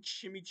fucking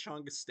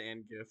chimichanga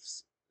stand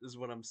gifs, is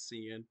what I'm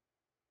seeing.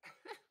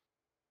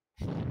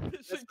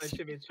 It's That's my like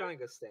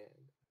chimichanga stand.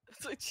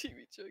 It's like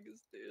chimichanga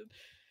stand.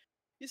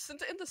 You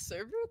sent it in the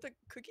server with the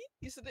cookie?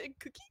 You sent it in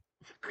cookie?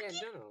 Yeah, in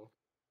general.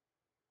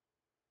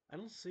 I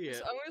don't see it.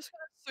 So I'm just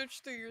gonna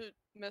search through your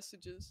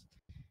messages.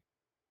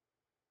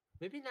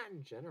 Maybe not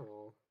in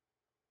general.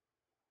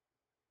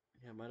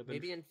 Yeah, it might have been.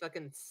 Maybe in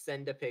fucking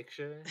send a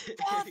picture.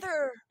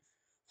 Father!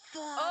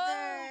 Father!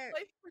 Oh,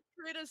 Life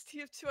portrayed as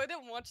TF2. I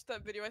didn't watch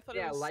that video. I thought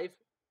Yeah, it was.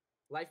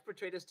 life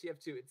portrayed as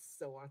TF2. It's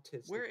so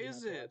autistic. Where you have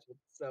is to it? watch it.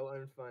 It's so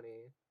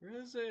unfunny. Where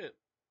is it?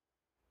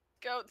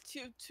 Scout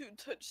TF2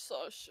 touch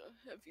Sasha.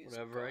 Heavy's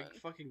Whatever, I gone.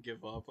 fucking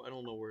give up. I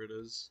don't know where it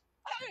is.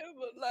 I am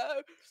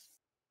alive.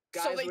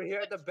 Guys, they we're here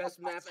at the touch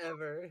best map Sasha.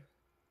 ever.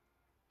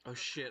 Oh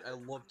shit, I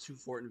love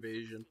 2-4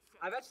 invasion.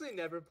 I've actually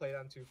never played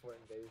on 2-4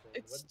 invasion.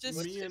 It's What- just-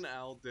 what's, Me and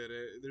Al did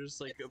it.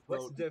 There's like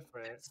what's about,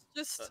 different? It's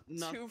just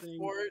nothing,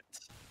 2-fort.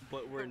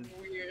 but we're in.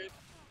 Weird.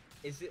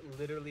 Is it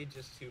literally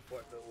just 2-4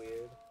 but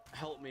weird?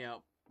 Help me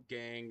out,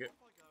 gang.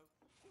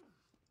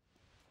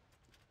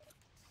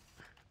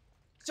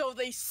 So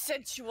they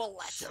sent you a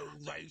letter. So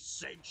they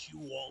sent you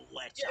a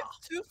letter. Yeah,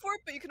 it's 2-fort,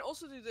 but you can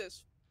also do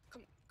this.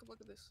 Come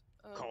look at this.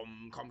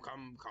 Come.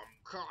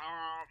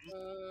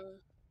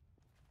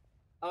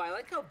 Oh, I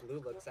like how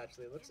blue looks.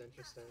 Actually, it looks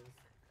interesting.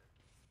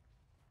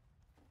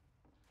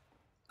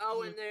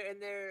 Oh, and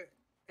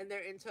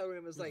their intel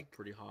room is like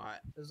pretty hot.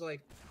 is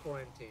like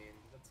quarantine.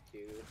 That's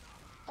cute.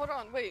 Hold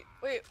on, wait.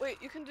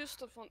 You can do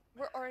stuff on.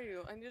 Where are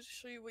you? I need to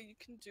show you what you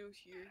can do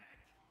here.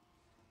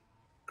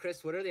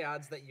 Chris, what are the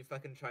odds that you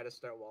fucking try to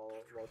start wall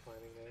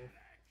climbing there?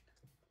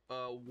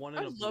 One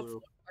I in a love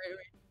blue.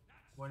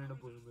 One in a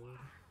blue moon.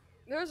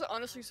 There's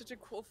honestly such a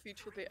cool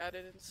feature they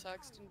added in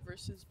Saxton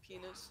versus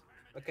Penis.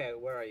 Okay,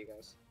 where are you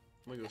guys?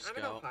 I'm gonna go I'm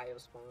in scout. Ohio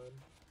spawn.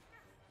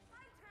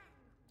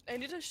 I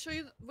need to show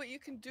you what you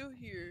can do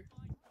here.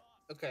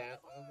 Okay,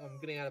 I'm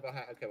getting out of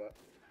Ohio. Okay, what?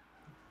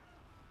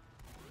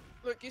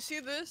 Look, you see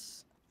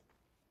this?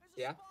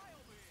 Yeah,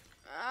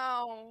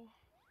 Ow.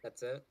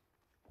 that's it.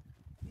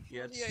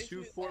 Yeah, Yeah, it's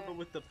you 2-4 do but that.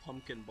 with the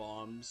pumpkin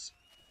bombs.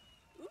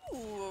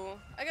 Ooh,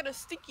 I got a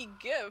sticky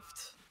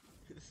gift.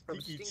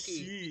 From Stinky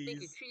Stinky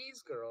cheese.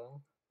 Cheese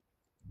Girl.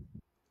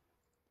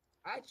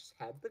 I just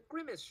had the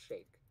grimace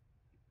shake.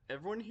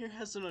 Everyone here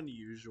has an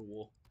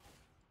unusual.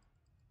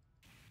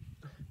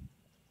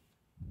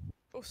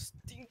 Oh,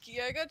 stinky.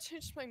 I gotta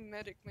change my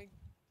medic, my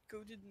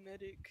goated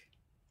medic.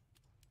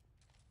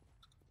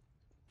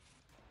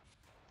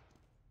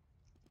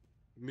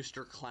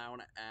 Mr.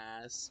 Clown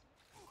Ass.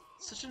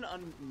 Such an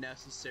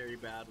unnecessary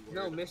bad word.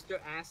 No, Mr.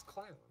 Ass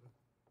Clown.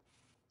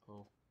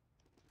 Oh.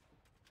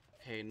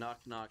 Hey, knock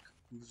knock.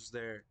 Who's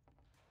there?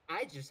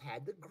 I just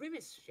had the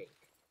grimace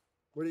shake.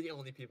 We're the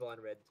only people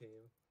on red team.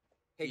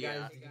 Hey Yeah.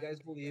 guys, do you guys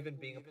believe in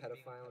being a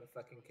pedophile and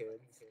fucking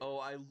kids? Oh,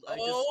 I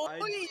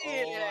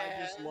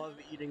yeah. just love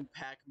eating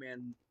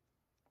Pac-Man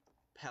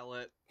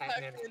pellet.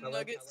 Pac-Man Pac-Man pellet?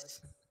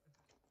 nuggets.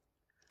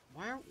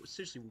 Why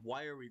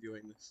are we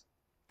doing this?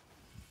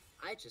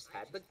 I just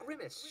had the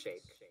grimace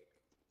shake.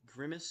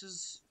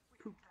 Grimace's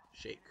poop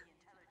shake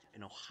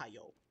in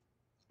Ohio.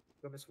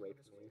 Grimace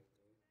raped me.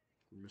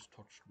 Grimace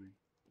touched me.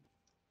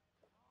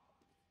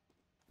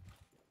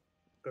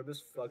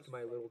 Grimace fucked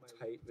my little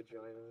tight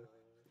vagina.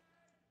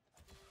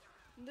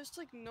 And there's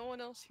like no one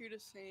else here to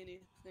say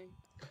anything.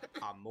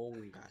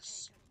 Among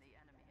Us.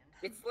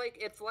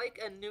 It's like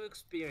a new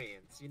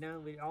experience, you know?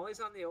 We're always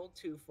on the old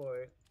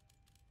 2-4.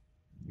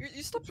 You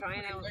stop Trying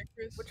recording, out- right,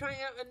 Chris? We're trying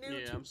out a new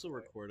Yeah, I'm still 2-4.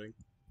 recording.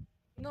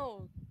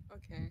 No.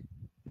 Okay.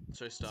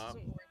 Should I This stop?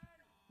 doesn't work.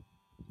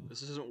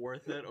 This isn't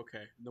worth it?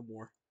 Okay, no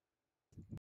more.